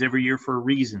 22 games every year for a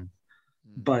reason.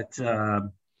 But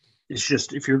it's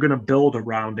just, if you're going to build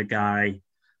around a guy,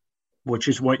 which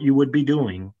is what you would be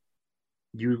doing,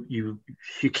 you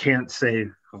can't say,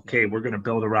 okay, we're going to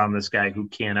build around this guy who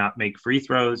cannot make free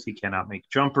throws. He cannot make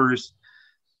jumpers.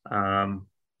 And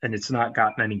it's not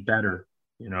gotten any better,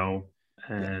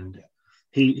 and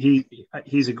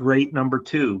he's a great number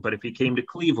 2, but if he came to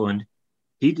Cleveland,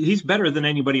 he's better than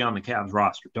anybody on the Cavs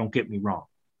roster. Don't get me wrong.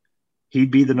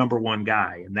 He'd be the number 1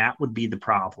 guy. And that would be the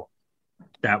problem.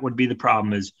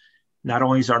 Is not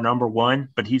only is our number 1,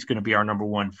 but he's going to be our number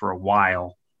 1 for a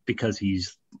while because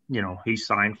he's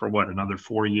signed for another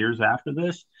 4 years after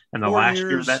this. And the last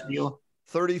year of that deal,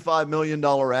 $35 million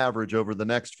average over the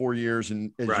next 4 years.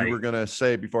 And as you were going to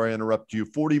say before I interrupt you,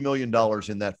 $40 million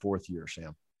in that 4th year,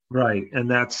 Sam. Right. And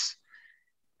that's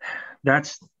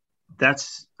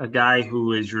a guy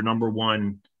who is your number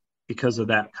 1 because of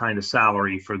that kind of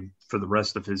salary for the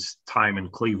rest of his time in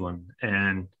Cleveland.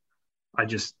 And I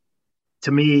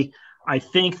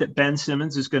think that Ben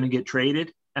Simmons is going to get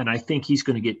traded, and I think he's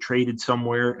going to get traded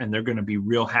somewhere, and they're going to be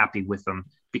real happy with him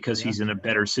because he's in a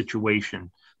better situation.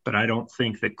 But I don't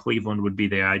think that Cleveland would be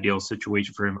the ideal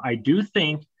situation for him. I do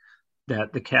think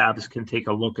that the Cavs can take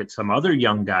a look at some other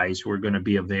young guys who are going to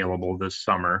be available this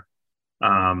summer,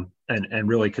 and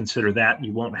really consider that.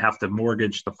 You won't have to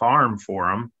mortgage the farm for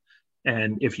them.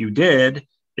 And if you did,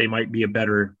 they might be a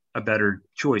better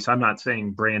choice. I'm not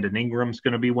saying Brandon Ingram's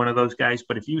going to be one of those guys,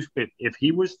 but if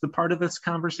he was the part of this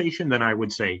conversation, then I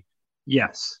would say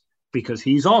yes, because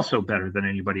he's also better than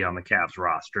anybody on the Cavs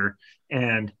roster,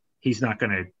 and he's not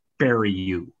going to bury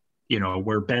you,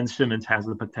 where Ben Simmons has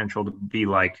the potential to be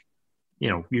like,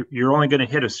 you're only going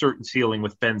to hit a certain ceiling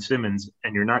with Ben Simmons,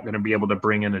 and you're not going to be able to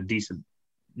bring in a decent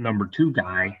number 2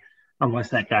 guy unless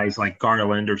that guy's like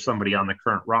Garland or somebody on the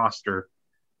current roster.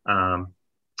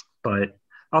 But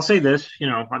I'll say this,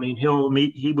 I mean,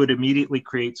 he would immediately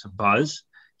create some buzz.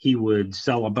 He would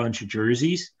sell a bunch of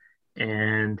jerseys,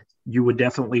 and you would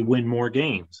definitely win more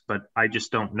games. But I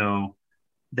just don't know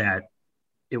that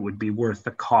it would be worth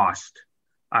the cost.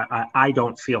 I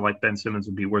don't feel like Ben Simmons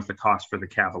would be worth the cost for the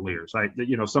Cavaliers.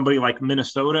 Somebody like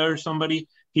Minnesota or somebody,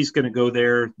 he's going to go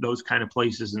there, those kind of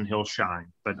places, and he'll shine.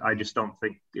 But I just don't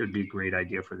think it would be a great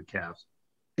idea for the Cavs.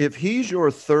 If he's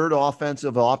your third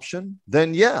offensive option,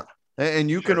 then yeah, and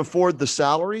you can afford the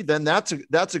salary, then that's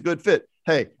a good fit.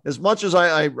 Hey, as much as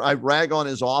I rag on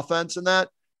his offense and that,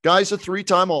 guy's a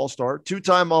 3-time All-Star,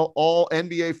 2-time all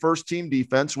NBA first team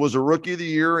defense, was a rookie of the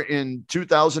year in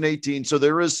 2018. So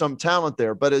there is some talent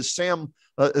there. But as Sam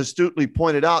astutely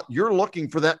pointed out, you're looking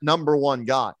for that number one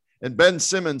guy. And Ben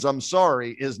Simmons, I'm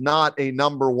sorry, is not a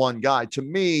number one guy. To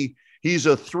me, he's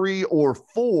a 3 or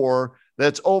 4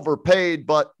 that's overpaid,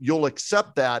 but you'll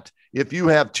accept that if you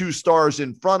have 2 stars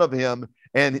in front of him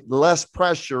and less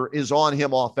pressure is on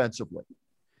him offensively.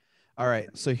 All right.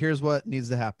 So here's what needs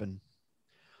to happen.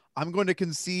 I'm going to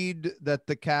concede that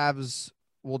the Cavs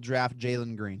will draft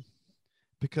Jalen Green,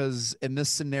 because in this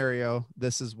scenario,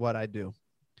 this is what I do.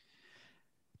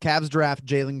 Cavs draft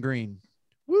Jalen Green.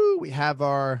 Woo! We have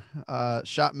our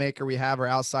shot maker. We have our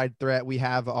outside threat. We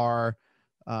have our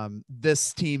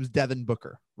this team's Devin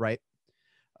Booker, right?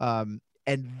 And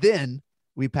then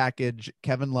we package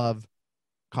Kevin Love,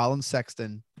 Colin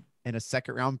Sexton, and a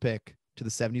 2nd-round pick to the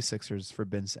 76ers for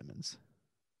Ben Simmons.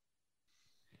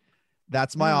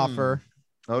 That's my offer.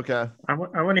 Okay. I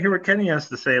want to hear what Kenny has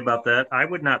to say about that. I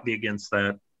would not be against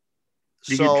that.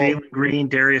 You So- get Jalen Green,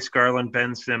 Darius Garland,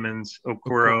 Ben Simmons,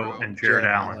 Okoro, and Jared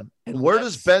Allen. And where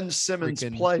does Ben Simmons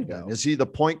play then? Is he the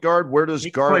point guard? Where does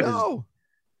Garland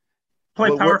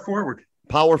play power forward?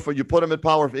 Power for you put him at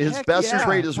power. His best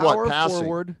rate is what? Passing.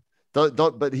 Forward.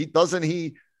 But isn't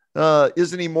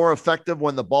he more effective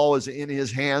when the ball is in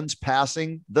his hands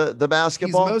passing the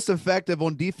basketball? He's most effective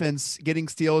on defense, getting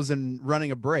steals and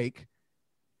running a break.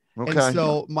 Okay. And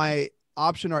so my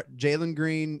option are Jalen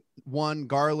Green 1,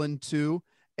 Garland 2,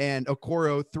 and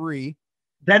Okoro 3.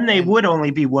 Then they would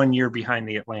only be 1 year behind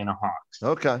the Atlanta Hawks.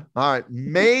 Okay. All right.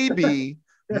 Maybe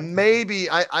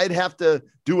I'd have to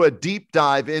do a deep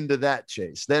dive into that,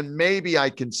 Chase. Then maybe I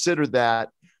consider that.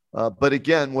 But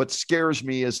again, what scares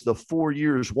me is the 4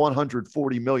 years,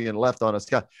 $140 million left on us.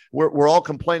 We're all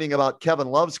complaining about Kevin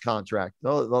Love's contract.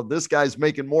 No, this guy's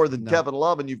making more than Kevin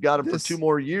Love, and you've got him for 2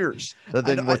 more years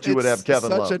than what you would have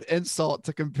Kevin Love. It's such an insult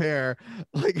to compare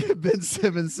like Ben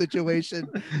Simmons' situation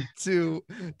to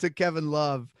Kevin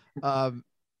Love.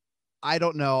 I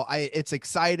don't know. It's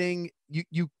exciting.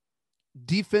 You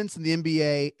defense in the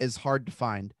NBA is hard to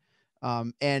find.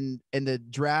 And in the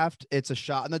draft, it's a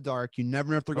shot in the dark. You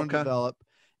never know if they're going to develop.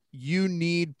 You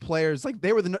need players like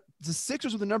the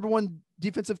Sixers were the number 1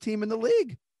 defensive team in the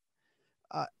league.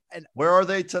 And where are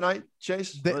they tonight,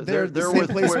 Chase? They're the same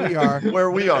place we are.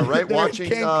 Where we are, right? Watching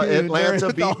Cancun,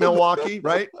 Atlanta beat Milwaukee,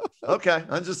 right? Okay,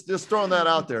 I'm just throwing that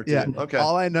out there. Too. Yeah. Okay.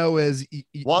 All I know is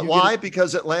why?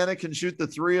 Because Atlanta can shoot the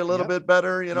 3 a little bit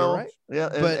better, you know. Right. Yeah,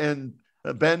 and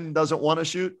Ben doesn't want to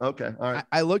shoot. Okay. All right.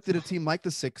 I looked at a team like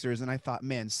the Sixers and I thought,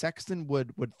 man, Sexton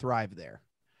would thrive there.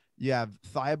 You have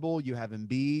Thibault, you have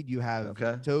Embiid, you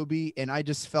have Toby. And I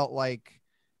just felt like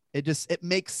it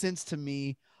makes sense to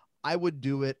me. I would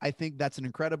do it. I think that's an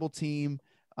incredible team.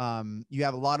 You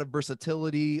have a lot of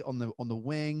versatility on the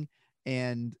wing,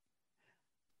 and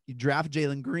you draft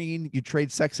Jalen Green, you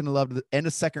trade Sexton and Love and a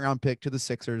 2nd-round pick to the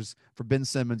Sixers for Ben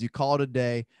Simmons. You call it a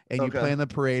day, and you plan the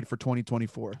parade for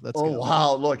 2024. Let's go.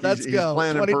 Wow. Look, let's he's go.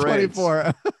 planning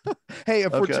 2024. Hey,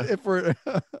 if we're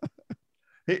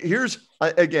here's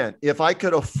again, if I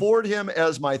could afford him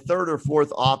as my 3rd or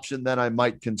 4th option, then I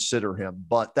might consider him,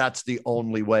 but that's the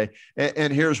only way.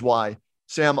 And here's why.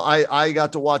 Sam, I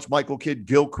got to watch Michael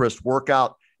Kidd-Gilchrist work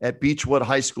out at Beechwood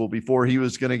High School before he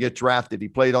was going to get drafted. He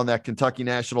played on that Kentucky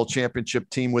National Championship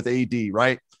team with AD,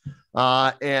 right?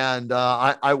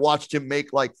 I watched him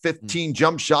make like 15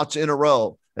 jump shots in a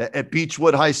row at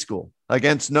Beechwood High School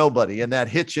against nobody, and that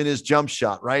hitch in his jump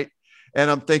shot, right? And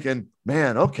I'm thinking,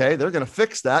 man, okay, they're going to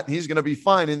fix that, and he's going to be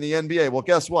fine in the NBA. Well,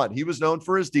 guess what? He was known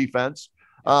for his defense.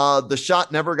 The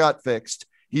shot never got fixed.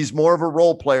 He's more of a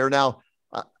role player. Now,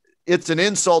 it's an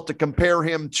insult to compare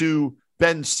him to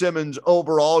Ben Simmons'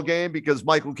 overall game because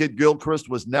Michael Kidd-Gilchrist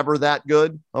was never that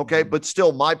good. Okay. But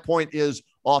still, my point is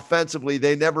offensively,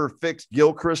 they never fixed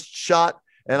Gilchrist's shot.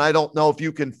 And I don't know if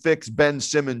you can fix Ben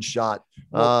Simmons' shot,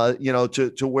 to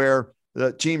where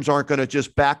the teams aren't going to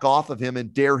just back off of him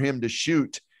and dare him to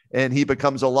shoot, and he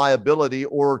becomes a liability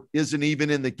or isn't even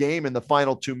in the game in the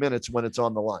final 2 minutes when it's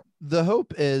on the line. The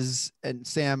hope is, and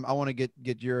Sam, I want to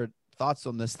get your thoughts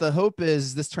on this. The hope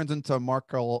is this turns into a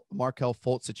Markel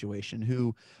Fultz situation,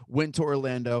 who went to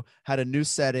Orlando, had a new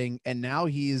setting, and now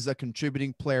he's a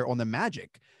contributing player on the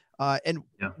Magic.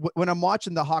 When I'm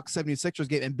watching the Hawks 76ers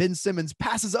game and Ben Simmons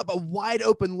passes up a wide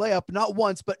open layup, not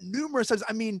once, but numerous times.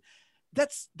 I mean,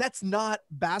 that's not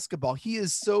basketball. He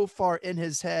is so far in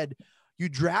his head. You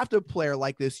draft a player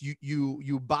like this,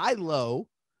 you buy low,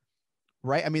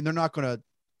 right? I mean, they're not going to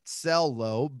sell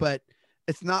low, but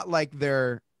it's not like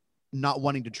they're not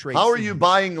wanting to trade. How are you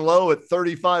buying low at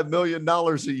 $35 million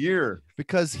a year?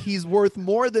 Because he's worth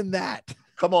more than that.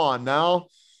 Come on now.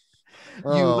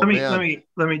 Let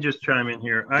me just chime in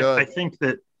here. I think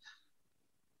that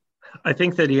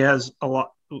he has a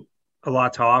lot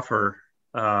to offer.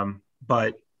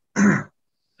 But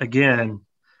again,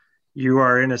 you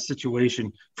are in a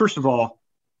situation. First of all,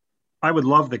 I would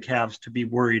love the Cavs to be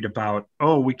worried about,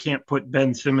 we can't put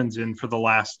Ben Simmons in for the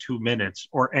last 2 minutes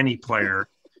or any player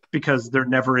because they're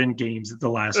never in games at the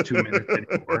last 2 minutes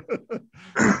anymore.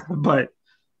 But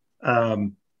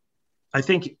I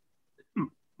think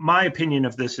my opinion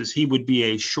of this is he would be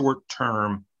a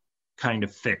short-term kind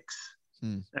of fix.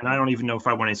 And I don't even know if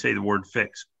I want to say the word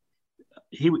fix.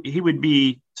 He would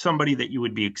be somebody that you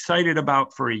would be excited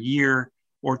about for a year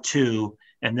or two.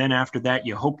 And then after that,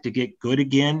 you hope to get good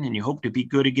again, and you hope to be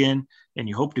good again, and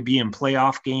you hope to be in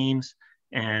playoff games.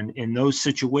 And in those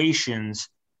situations,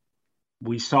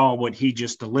 we saw what he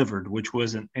just delivered, which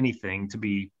wasn't anything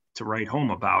to write home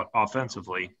about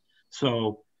offensively.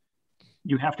 So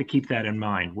you have to keep that in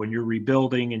mind when you're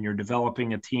rebuilding and you're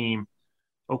developing a team.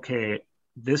 Okay,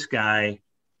 this guy,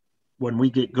 when we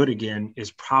get good again,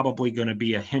 is probably going to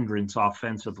be a hindrance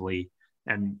offensively,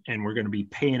 and we're going to be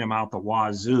paying him out the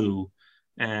wazoo.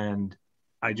 And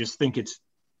I just think it's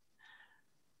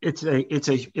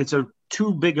a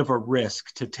too big of a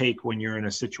risk to take when you're in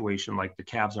a situation like the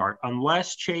Cavs are,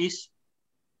 unless Chase,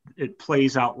 it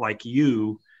plays out like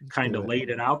you kind of laid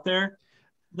it out there.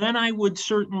 Then I would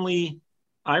certainly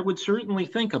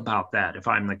think about that if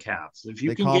I'm the Cavs. If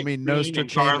you can call me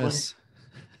Nostradamus.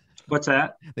 What's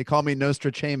that? They call me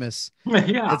Nostradamus.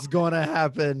 Yeah, it's going to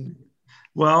happen.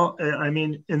 Well, I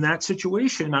mean, in that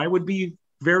situation, I would be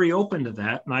very open to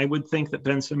that, and I would think that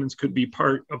Ben Simmons could be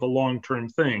part of a long-term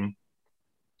thing.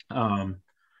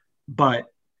 But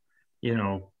you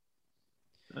know,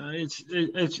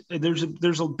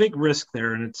 there's a big risk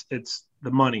there, and it's the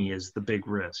money is the big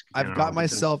risk. I've got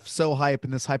myself so hype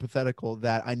in this hypothetical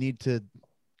that I need to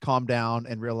calm down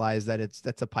and realize that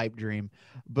that's a pipe dream.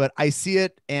 But I see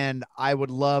it, and I would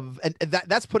love, and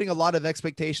that's putting a lot of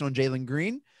expectation on Jalen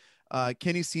Green.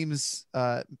 Kenny seems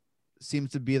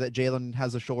to be that Jalen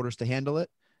has the shoulders to handle it.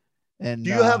 And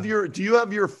do you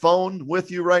have your phone with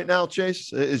you right now,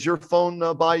 Chase? Is your phone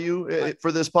by you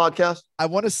for this podcast? I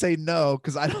want to say no,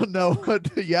 because I don't know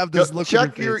what you have this look.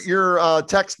 Check your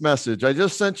text message. I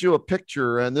just sent you a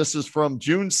picture, and this is from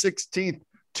June 16th,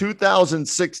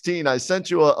 2016. I sent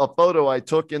you a photo I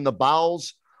took in the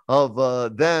bowels of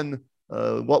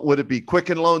what would it be?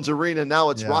 Quicken Loans Arena.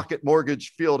 Now it's Rocket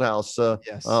Mortgage Fieldhouse.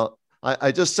 Yes.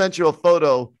 I just sent you a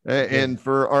photo, and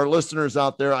for our listeners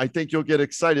out there, I think you'll get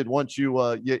excited once you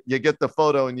get the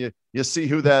photo and you see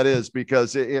who that is,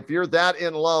 because if you're that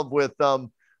in love with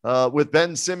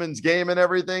Ben Simmons' game and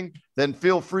everything, then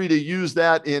feel free to use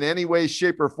that in any way,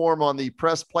 shape, or form on the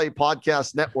Press Play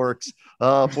podcast networks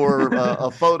for a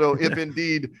photo, if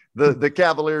indeed the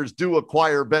Cavaliers do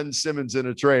acquire Ben Simmons in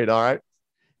a trade. All right.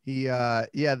 You want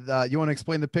to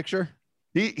explain the picture?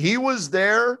 He was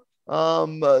there.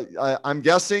 I'm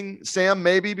guessing, Sam,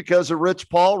 maybe because of Rich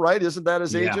Paul, right? Isn't that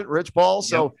his agent, Rich Paul?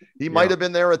 So he might have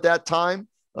been there at that time,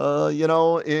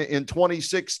 in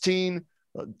 2016,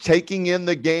 taking in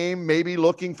the game, maybe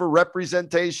looking for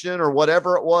representation or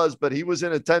whatever it was, but he was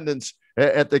in attendance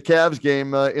at the Cavs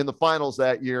game in the finals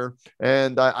that year.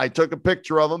 And I took a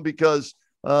picture of him because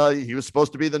he was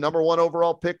supposed to be the number 1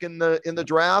 overall pick in the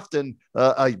draft, and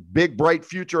a big, bright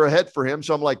future ahead for him.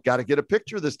 So I'm like, got to get a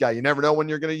picture of this guy. You never know when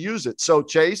you're going to use it. So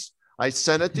Chase, I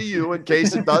sent it to you in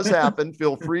case it does happen.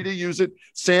 Feel free to use it.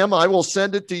 Sam, I will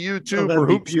send it to you too for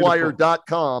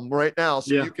hoopswire.com right now.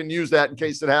 So you can use that in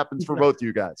case it happens for both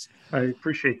you guys. I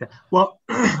appreciate that. Well,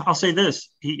 I'll say this,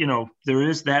 there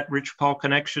is that Rich Paul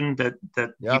connection that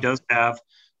he does have,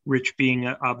 Rich being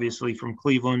obviously from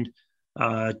Cleveland,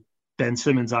 Ben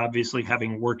Simmons, obviously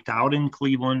having worked out in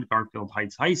Cleveland, Garfield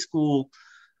Heights High School,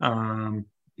 and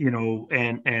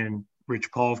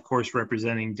Rich Paul, of course,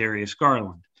 representing Darius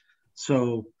Garland.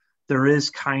 So there is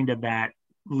kind of that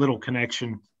little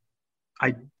connection.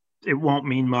 It won't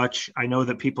mean much. I know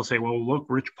that people say, well, look,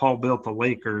 Rich Paul built the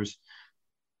Lakers.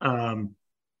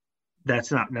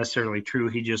 That's not necessarily true.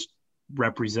 He just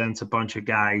represents a bunch of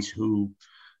guys who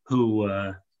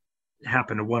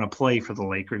happen to want to play for the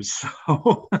Lakers.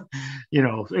 So,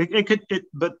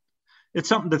 but it's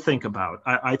something to think about.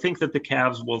 I think that the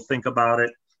Cavs will think about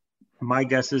it. My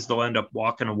guess is they'll end up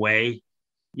walking away,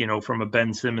 from a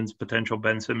potential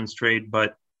Ben Simmons trade.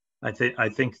 But I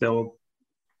think the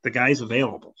guy's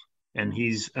available, and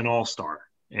he's an all-star,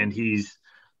 and he's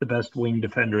the best wing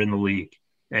defender in the league.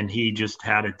 And he just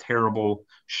had a terrible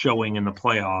showing in the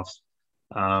playoffs.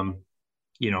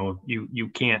 You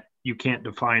can't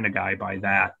define a guy by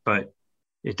that, but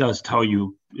it does tell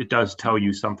you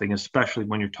something, especially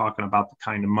when you're talking about the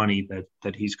kind of money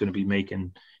that he's going to be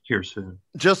making here soon.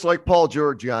 Just like Paul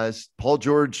George, guys. Paul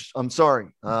George, I'm sorry.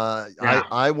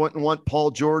 I wouldn't want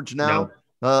Paul George now.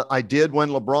 No. I did when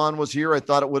LeBron was here. I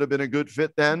thought it would have been a good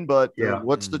fit then, but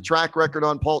what's the track record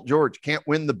on Paul George? Can't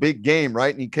win the big game,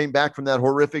 right? And he came back from that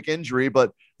horrific injury,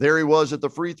 but there he was at the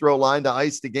free throw line to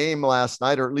ice the game last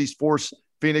night, or at least force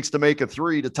Phoenix to make a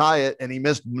three to tie it. And he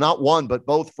missed not one, but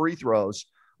both free throws.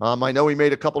 I know he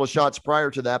made a couple of shots prior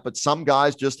to that, but some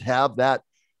guys just have that,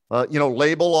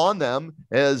 label on them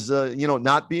as,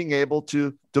 not being able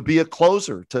to be a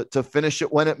closer, to finish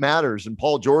it when it matters. And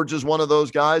Paul George is one of those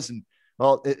guys. And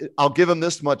I'll give him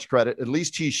this much credit. At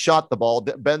least he shot the ball.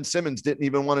 Ben Simmons didn't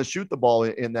even want to shoot the ball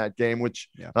in that game, which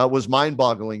was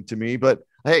mind-boggling to me. But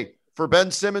hey, for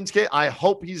Ben Simmons, I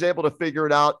hope he's able to figure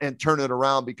it out and turn it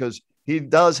around, because he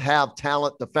does have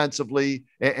talent defensively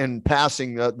and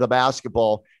passing the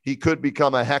basketball. He could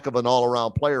become a heck of an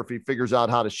all-around player if he figures out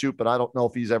how to shoot, but I don't know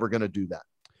if he's ever going to do that.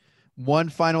 One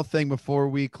final thing before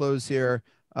we close here.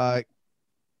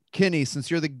 Kenny,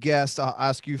 since you're the guest, I'll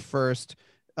ask you first.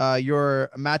 Your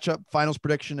matchup finals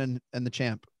prediction and the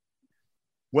champ.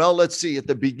 Well, let's see. At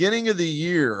the beginning of the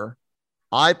year,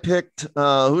 I picked,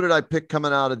 who did I pick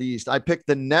coming out of the East? I picked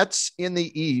the Nets in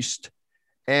the East,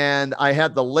 and I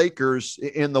had the Lakers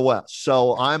in the West.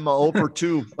 So I'm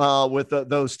 0-2 with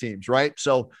those teams, right?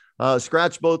 So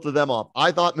scratch both of them off.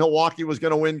 I thought Milwaukee was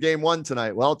going to win game 1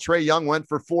 tonight. Well, Trae Young went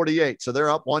for 48, so they're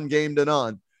up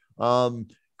 1-0.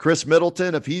 Chris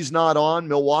Middleton, if he's not on,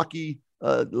 Milwaukee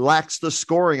lacks the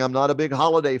scoring. I'm not a big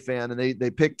Holiday fan, and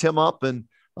they picked him up, and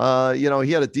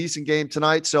he had a decent game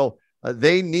tonight. So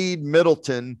they need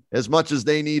Middleton as much as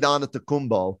they need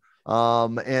Antetokounmpo.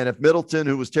 And if Middleton,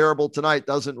 who was terrible tonight,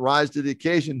 doesn't rise to the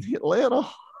occasion, the Atlanta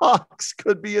Hawks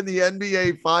could be in the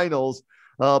NBA Finals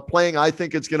playing. I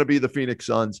think it's going to be the Phoenix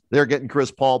Suns. They're getting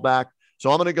Chris Paul back.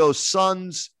 So I'm going to go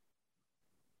Suns,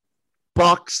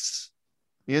 Bucks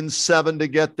in 7 to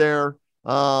get there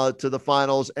to the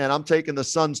finals, and I'm taking the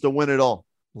Suns to win it all.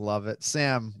 Love it.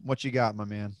 Sam, what you got, my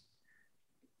man?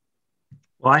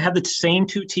 Well, I have the same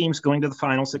 2 teams going to the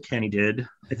finals that Kenny did.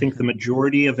 I think the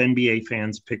majority of NBA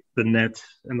fans picked the Nets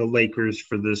and the Lakers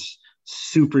for this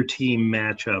super team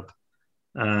matchup.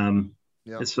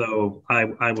 So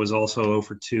I was also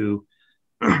 0-2.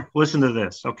 Listen to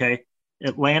this, okay?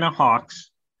 Atlanta Hawks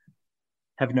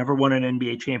have never won an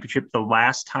NBA championship. The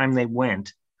last time they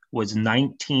went was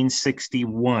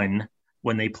 1961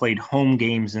 when they played home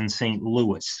games in St.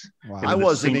 Louis. Wow. I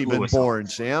wasn't even born,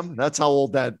 Sam. That's how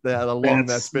old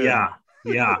that's been.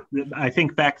 Yeah. I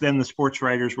think back then the sports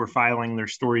writers were filing their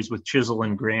stories with chisel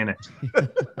and granite.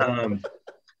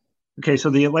 Okay, so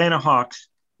the Atlanta Hawks,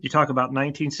 you talk about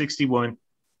 1961,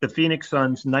 the Phoenix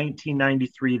Suns,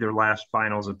 1993, their last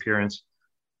finals appearance.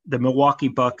 The Milwaukee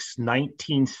Bucks,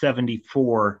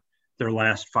 1974, their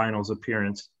last finals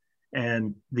appearance.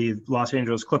 And the Los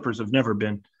Angeles Clippers have never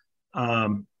been.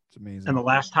 It's amazing. And the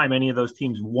last time any of those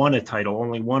teams won a title,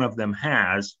 only one of them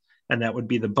has, and that would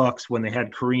be the Bucks when they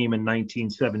had Kareem in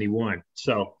 1971.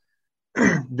 So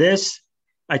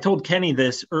I told Kenny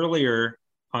this earlier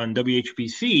on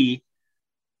WHBC.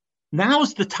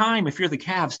 Now's the time, if you're the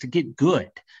Cavs, to get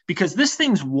good, because this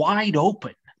thing's wide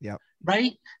open. Yep.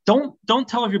 Right? Don't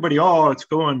tell everybody, it's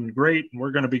going great and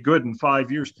we're going to be good in 5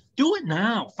 years. Do it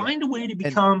now. Find a way to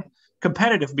become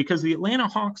competitive, because the Atlanta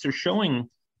Hawks are showing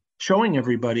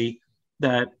everybody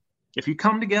that if you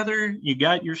come together, you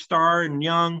got your star and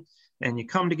Young, and you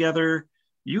come together,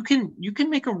 you can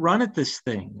make a run at this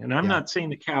thing. And I'm not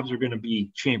saying the Cavs are going to be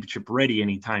championship ready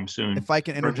anytime soon. If I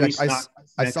can interject,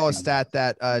 I saw a stat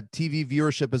that TV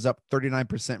viewership is up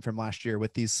 39% from last year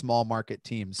with these small market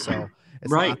teams. So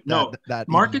it's that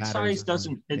market size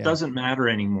doesn't matter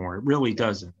anymore. It really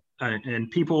doesn't. And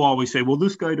people always say, well,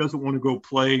 this guy doesn't want to go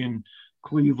play in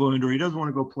Cleveland, or he doesn't want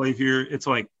to go play here. It's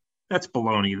like, that's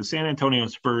baloney. The San Antonio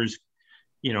Spurs,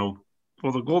 the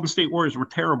Golden State Warriors were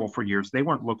terrible for years. They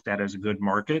weren't looked at as a good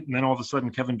market. And then all of a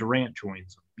sudden Kevin Durant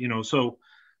joins them, so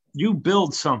you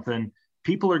build something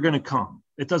people are going to come.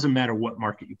 It doesn't matter what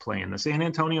market you play in. The San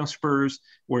Antonio Spurs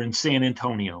were in San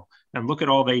Antonio, and look at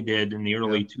all they did in the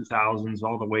early 2000s,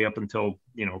 all the way up until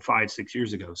 5-6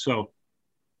 years ago. So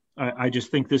I just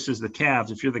think this is the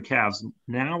Cavs. If you're the Cavs,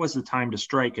 now is the time to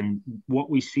strike, and what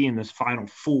we see in this Final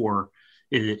Four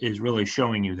is really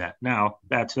showing you that. Now,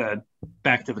 that said,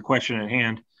 back to the question at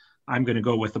hand, I'm going to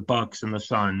go with the Bucks and the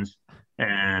Suns,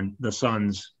 and the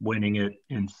Suns winning it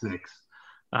in 6.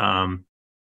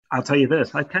 I'll tell you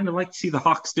this: I kind of like to see the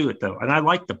Hawks do it, though, and I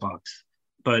like the Bucks,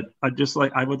 but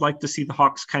I would like to see the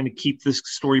Hawks kind of keep this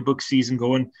storybook season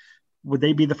going. Would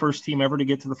they be the first team ever to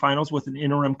get to the finals with an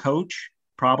interim coach?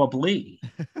 Probably.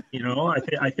 I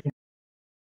think.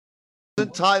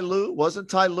 Wasn't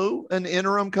Ty Lue an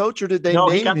interim coach, or did they? No,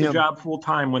 name he got him? the job full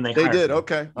time when they did. him.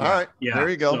 Okay, all right. Yeah. There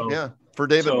you go. For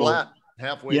David Blatt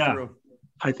halfway through.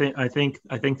 I think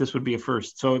this would be a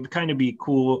first. So it'd kind of be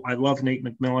cool. I love Nate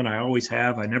McMillan. I always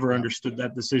have. I never understood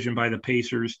that decision by the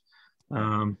Pacers.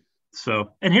 And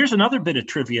here's another bit of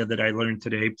trivia that I learned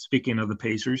today. Speaking of the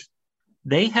Pacers,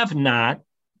 they have not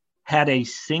had a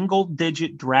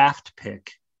single-digit draft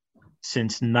pick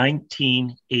since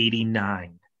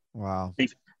 1989. Wow.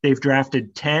 They've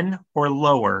drafted 10 or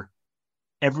lower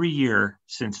every year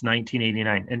since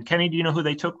 1989. And Kenny, do you know who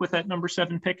they took with that number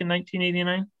 7 pick in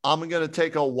 1989? I'm going to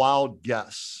take a wild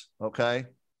guess. Okay.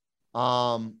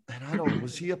 And I don't,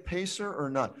 was he a Pacer or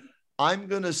not? I'm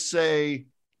going to say,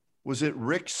 was it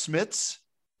Rick Smits?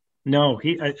 No,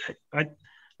 I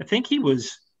think he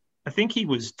was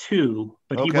 2,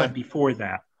 but he went before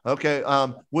that. Okay.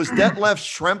 Was Detlef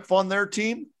Schrempf on their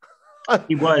team?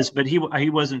 He was, but he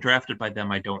wasn't drafted by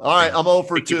them. I don't. All right. I'm 0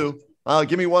 for 2.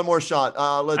 Give me one more shot.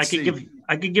 Let's see.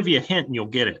 I could give you a hint and you'll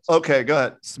get it. Okay, go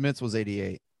ahead. Smits was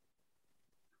 88.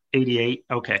 88.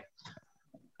 Okay.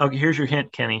 Here's your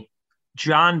hint, Kenny.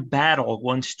 John Battle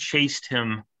once chased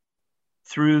him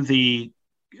through the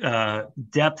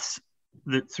depths,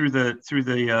 through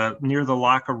the near the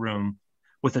locker room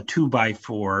with a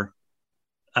 2x4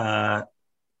 at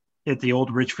the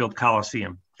old Richfield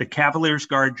Coliseum. The Cavaliers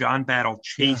guard John Battle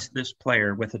chased this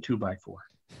player with a 2x4,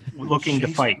 looking to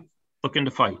fight.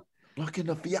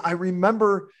 I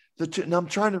remember and I'm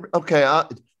trying to.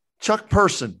 Chuck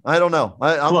Person. I don't know.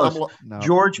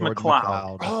 George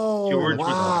McLeod. Oh, George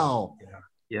wow. McLeod.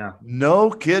 Yeah. No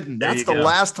kidding. That's the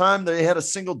last time they had a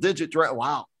single digit draft.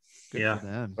 Wow.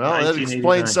 Yeah. Well, that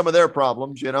explains some of their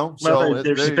problems, Well, so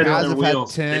they're spinning their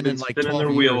wheels. 10 in like 12 their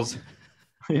wheels.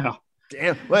 Yeah.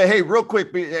 Damn. Well, hey, real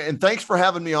quick, and thanks for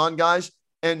having me on, guys.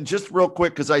 And just real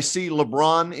quick, because I see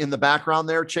LeBron in the background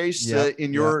there, Chase,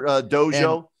 in your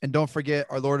dojo. And don't forget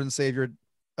our Lord and Savior,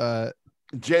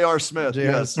 J.R. Smith.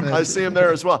 Smith. I see him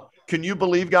there as well. Can you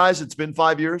believe, guys, it's been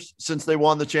 5 years since they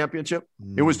won the championship?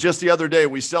 It was just the other day.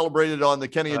 We celebrated on the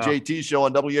Kenny and JT show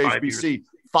on WHBC.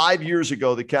 5 years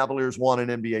ago, the Cavaliers won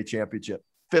an NBA championship.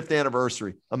 5th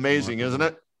anniversary. Amazing, isn't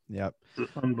it? Yep.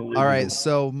 Unbelievable. All right.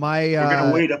 So we're going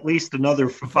to wait at least another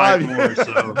 5 more.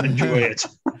 So enjoy it.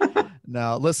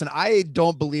 No, listen, I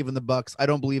don't believe in the Bucks. I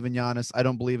don't believe in Giannis. I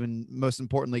don't believe in, most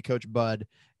importantly, Coach Bud.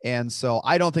 And so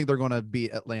I don't think they're going to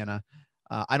beat Atlanta.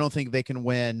 I don't think they can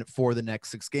win for the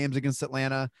next 6 games against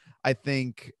Atlanta. I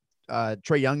think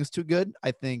Trae Young is too good.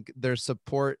 I think their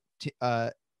support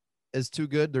is too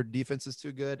good. Their defense is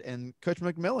too good. And Coach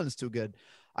McMillan is too good.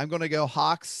 I'm going to go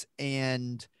Hawks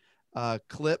and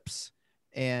Clips.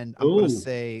 And I'm going to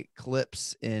say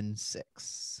Clips in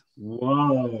 6.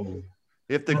 Whoa.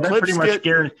 If the Clips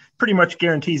pretty much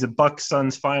guarantees a Bucks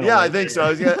Suns final. Yeah, I think so.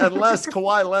 Yeah, unless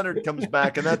Kawhi Leonard comes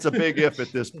back, and that's a big if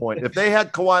at this point. If they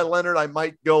had Kawhi Leonard, I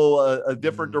might go a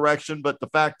different direction. But the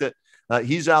fact that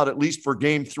he's out at least for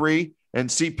Game 3, and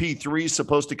CP3 is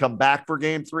supposed to come back for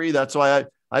Game 3, that's why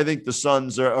I think the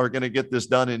Suns are going to get this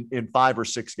done in 5 or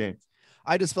 6 games.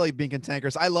 I just feel like being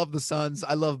cantankerous. I love the Suns.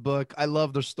 I love Book. I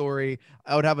love their story.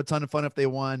 I would have a ton of fun if they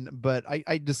won, but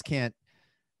I just can't.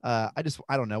 I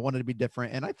don't know. Wanted to be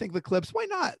different. And I think the Clips, why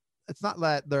not? It's not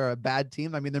that they're a bad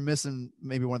team. I mean, they're missing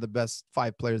maybe one of the best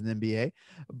 5 players in the NBA,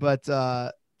 but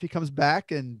if he comes back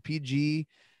and PG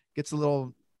gets a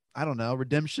little, I don't know,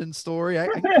 redemption story, I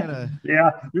kind of,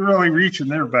 yeah, you're really reaching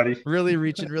there, buddy. Really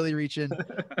reaching.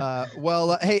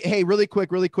 Well, hey, really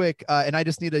quick. And I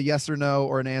just need a yes or no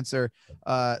or an answer.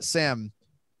 Sam,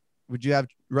 would you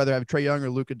rather have Trae Young or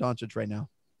Luka Doncic right now?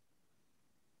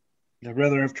 I'd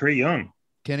rather have Trae Young.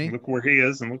 Kenny, look where he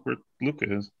is and look where Luka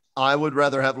is. I would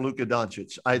rather have Luka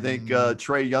Doncic. I think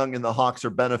Trae Young and the Hawks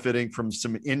are benefiting from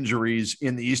some injuries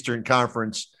in the Eastern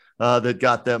Conference that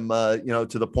got them, to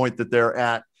the point that they're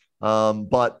at.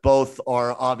 But both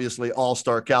are obviously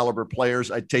all-star caliber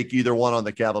players. I'd take either one on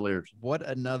the Cavaliers. What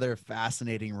another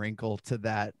fascinating wrinkle to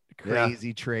that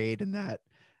crazy trade and that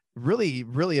really,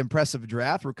 really impressive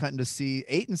draft. We're cutting to see.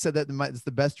 Ayton said that it's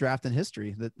the best draft in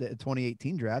history, the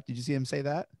 2018 draft. Did you see him say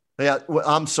that? Yeah,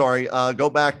 I'm sorry. Go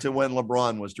back to when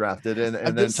LeBron was drafted and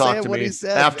then talk to me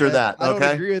after that. I okay,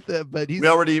 don't agree with it, but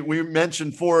we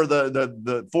mentioned four of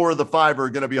the five are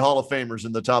going to be Hall of Famers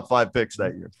in the top 5 picks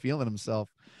that year. Feeling himself.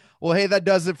 Well, hey, that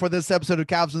does it for this episode of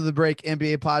Cavs on the Break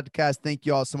NBA podcast. Thank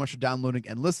you all so much for downloading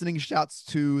and listening. Shouts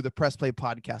to the Press Play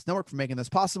Podcast Network for making this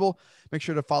possible. Make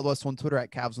sure to follow us on Twitter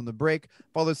at Cavs on the Break.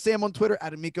 Follow Sam on Twitter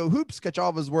at Amico Hoops. Catch all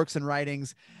of his works and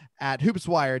writings at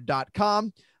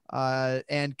hoopswire.com.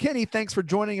 And Kenny, thanks for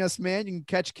joining us, man. You can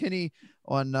catch Kenny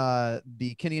on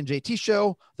the Kenny and JT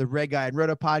show, the Red Guy and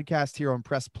Roda podcast here on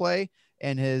Press Play,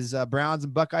 and his Browns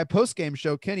and Buckeye postgame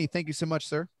show. Kenny, thank you so much,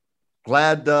 sir.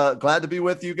 Glad to be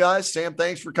with you guys. Sam,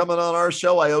 thanks for coming on our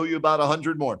show. I owe you about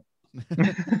 100 more.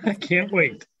 I can't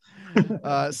wait.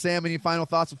 Sam, any final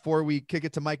thoughts before we kick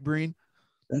it to Mike Breen?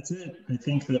 That's it. I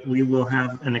think that we will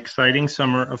have an exciting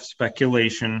summer of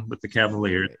speculation with the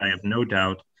Cavaliers. I have no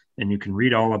doubt. And you can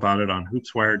read all about it on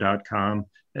hoopswire.com,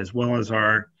 as well as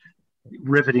our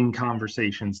riveting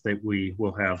conversations that we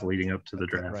will have leading up to the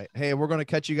draft. Right. Hey, we're going to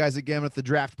catch you guys again with the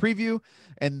draft preview,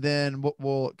 and then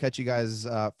we'll catch you guys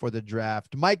for the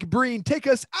draft. Mike Breen, take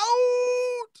us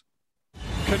out.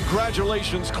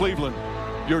 Congratulations, Cleveland.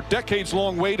 Your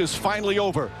decades-long wait is finally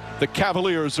over. The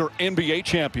Cavaliers are NBA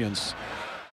champions.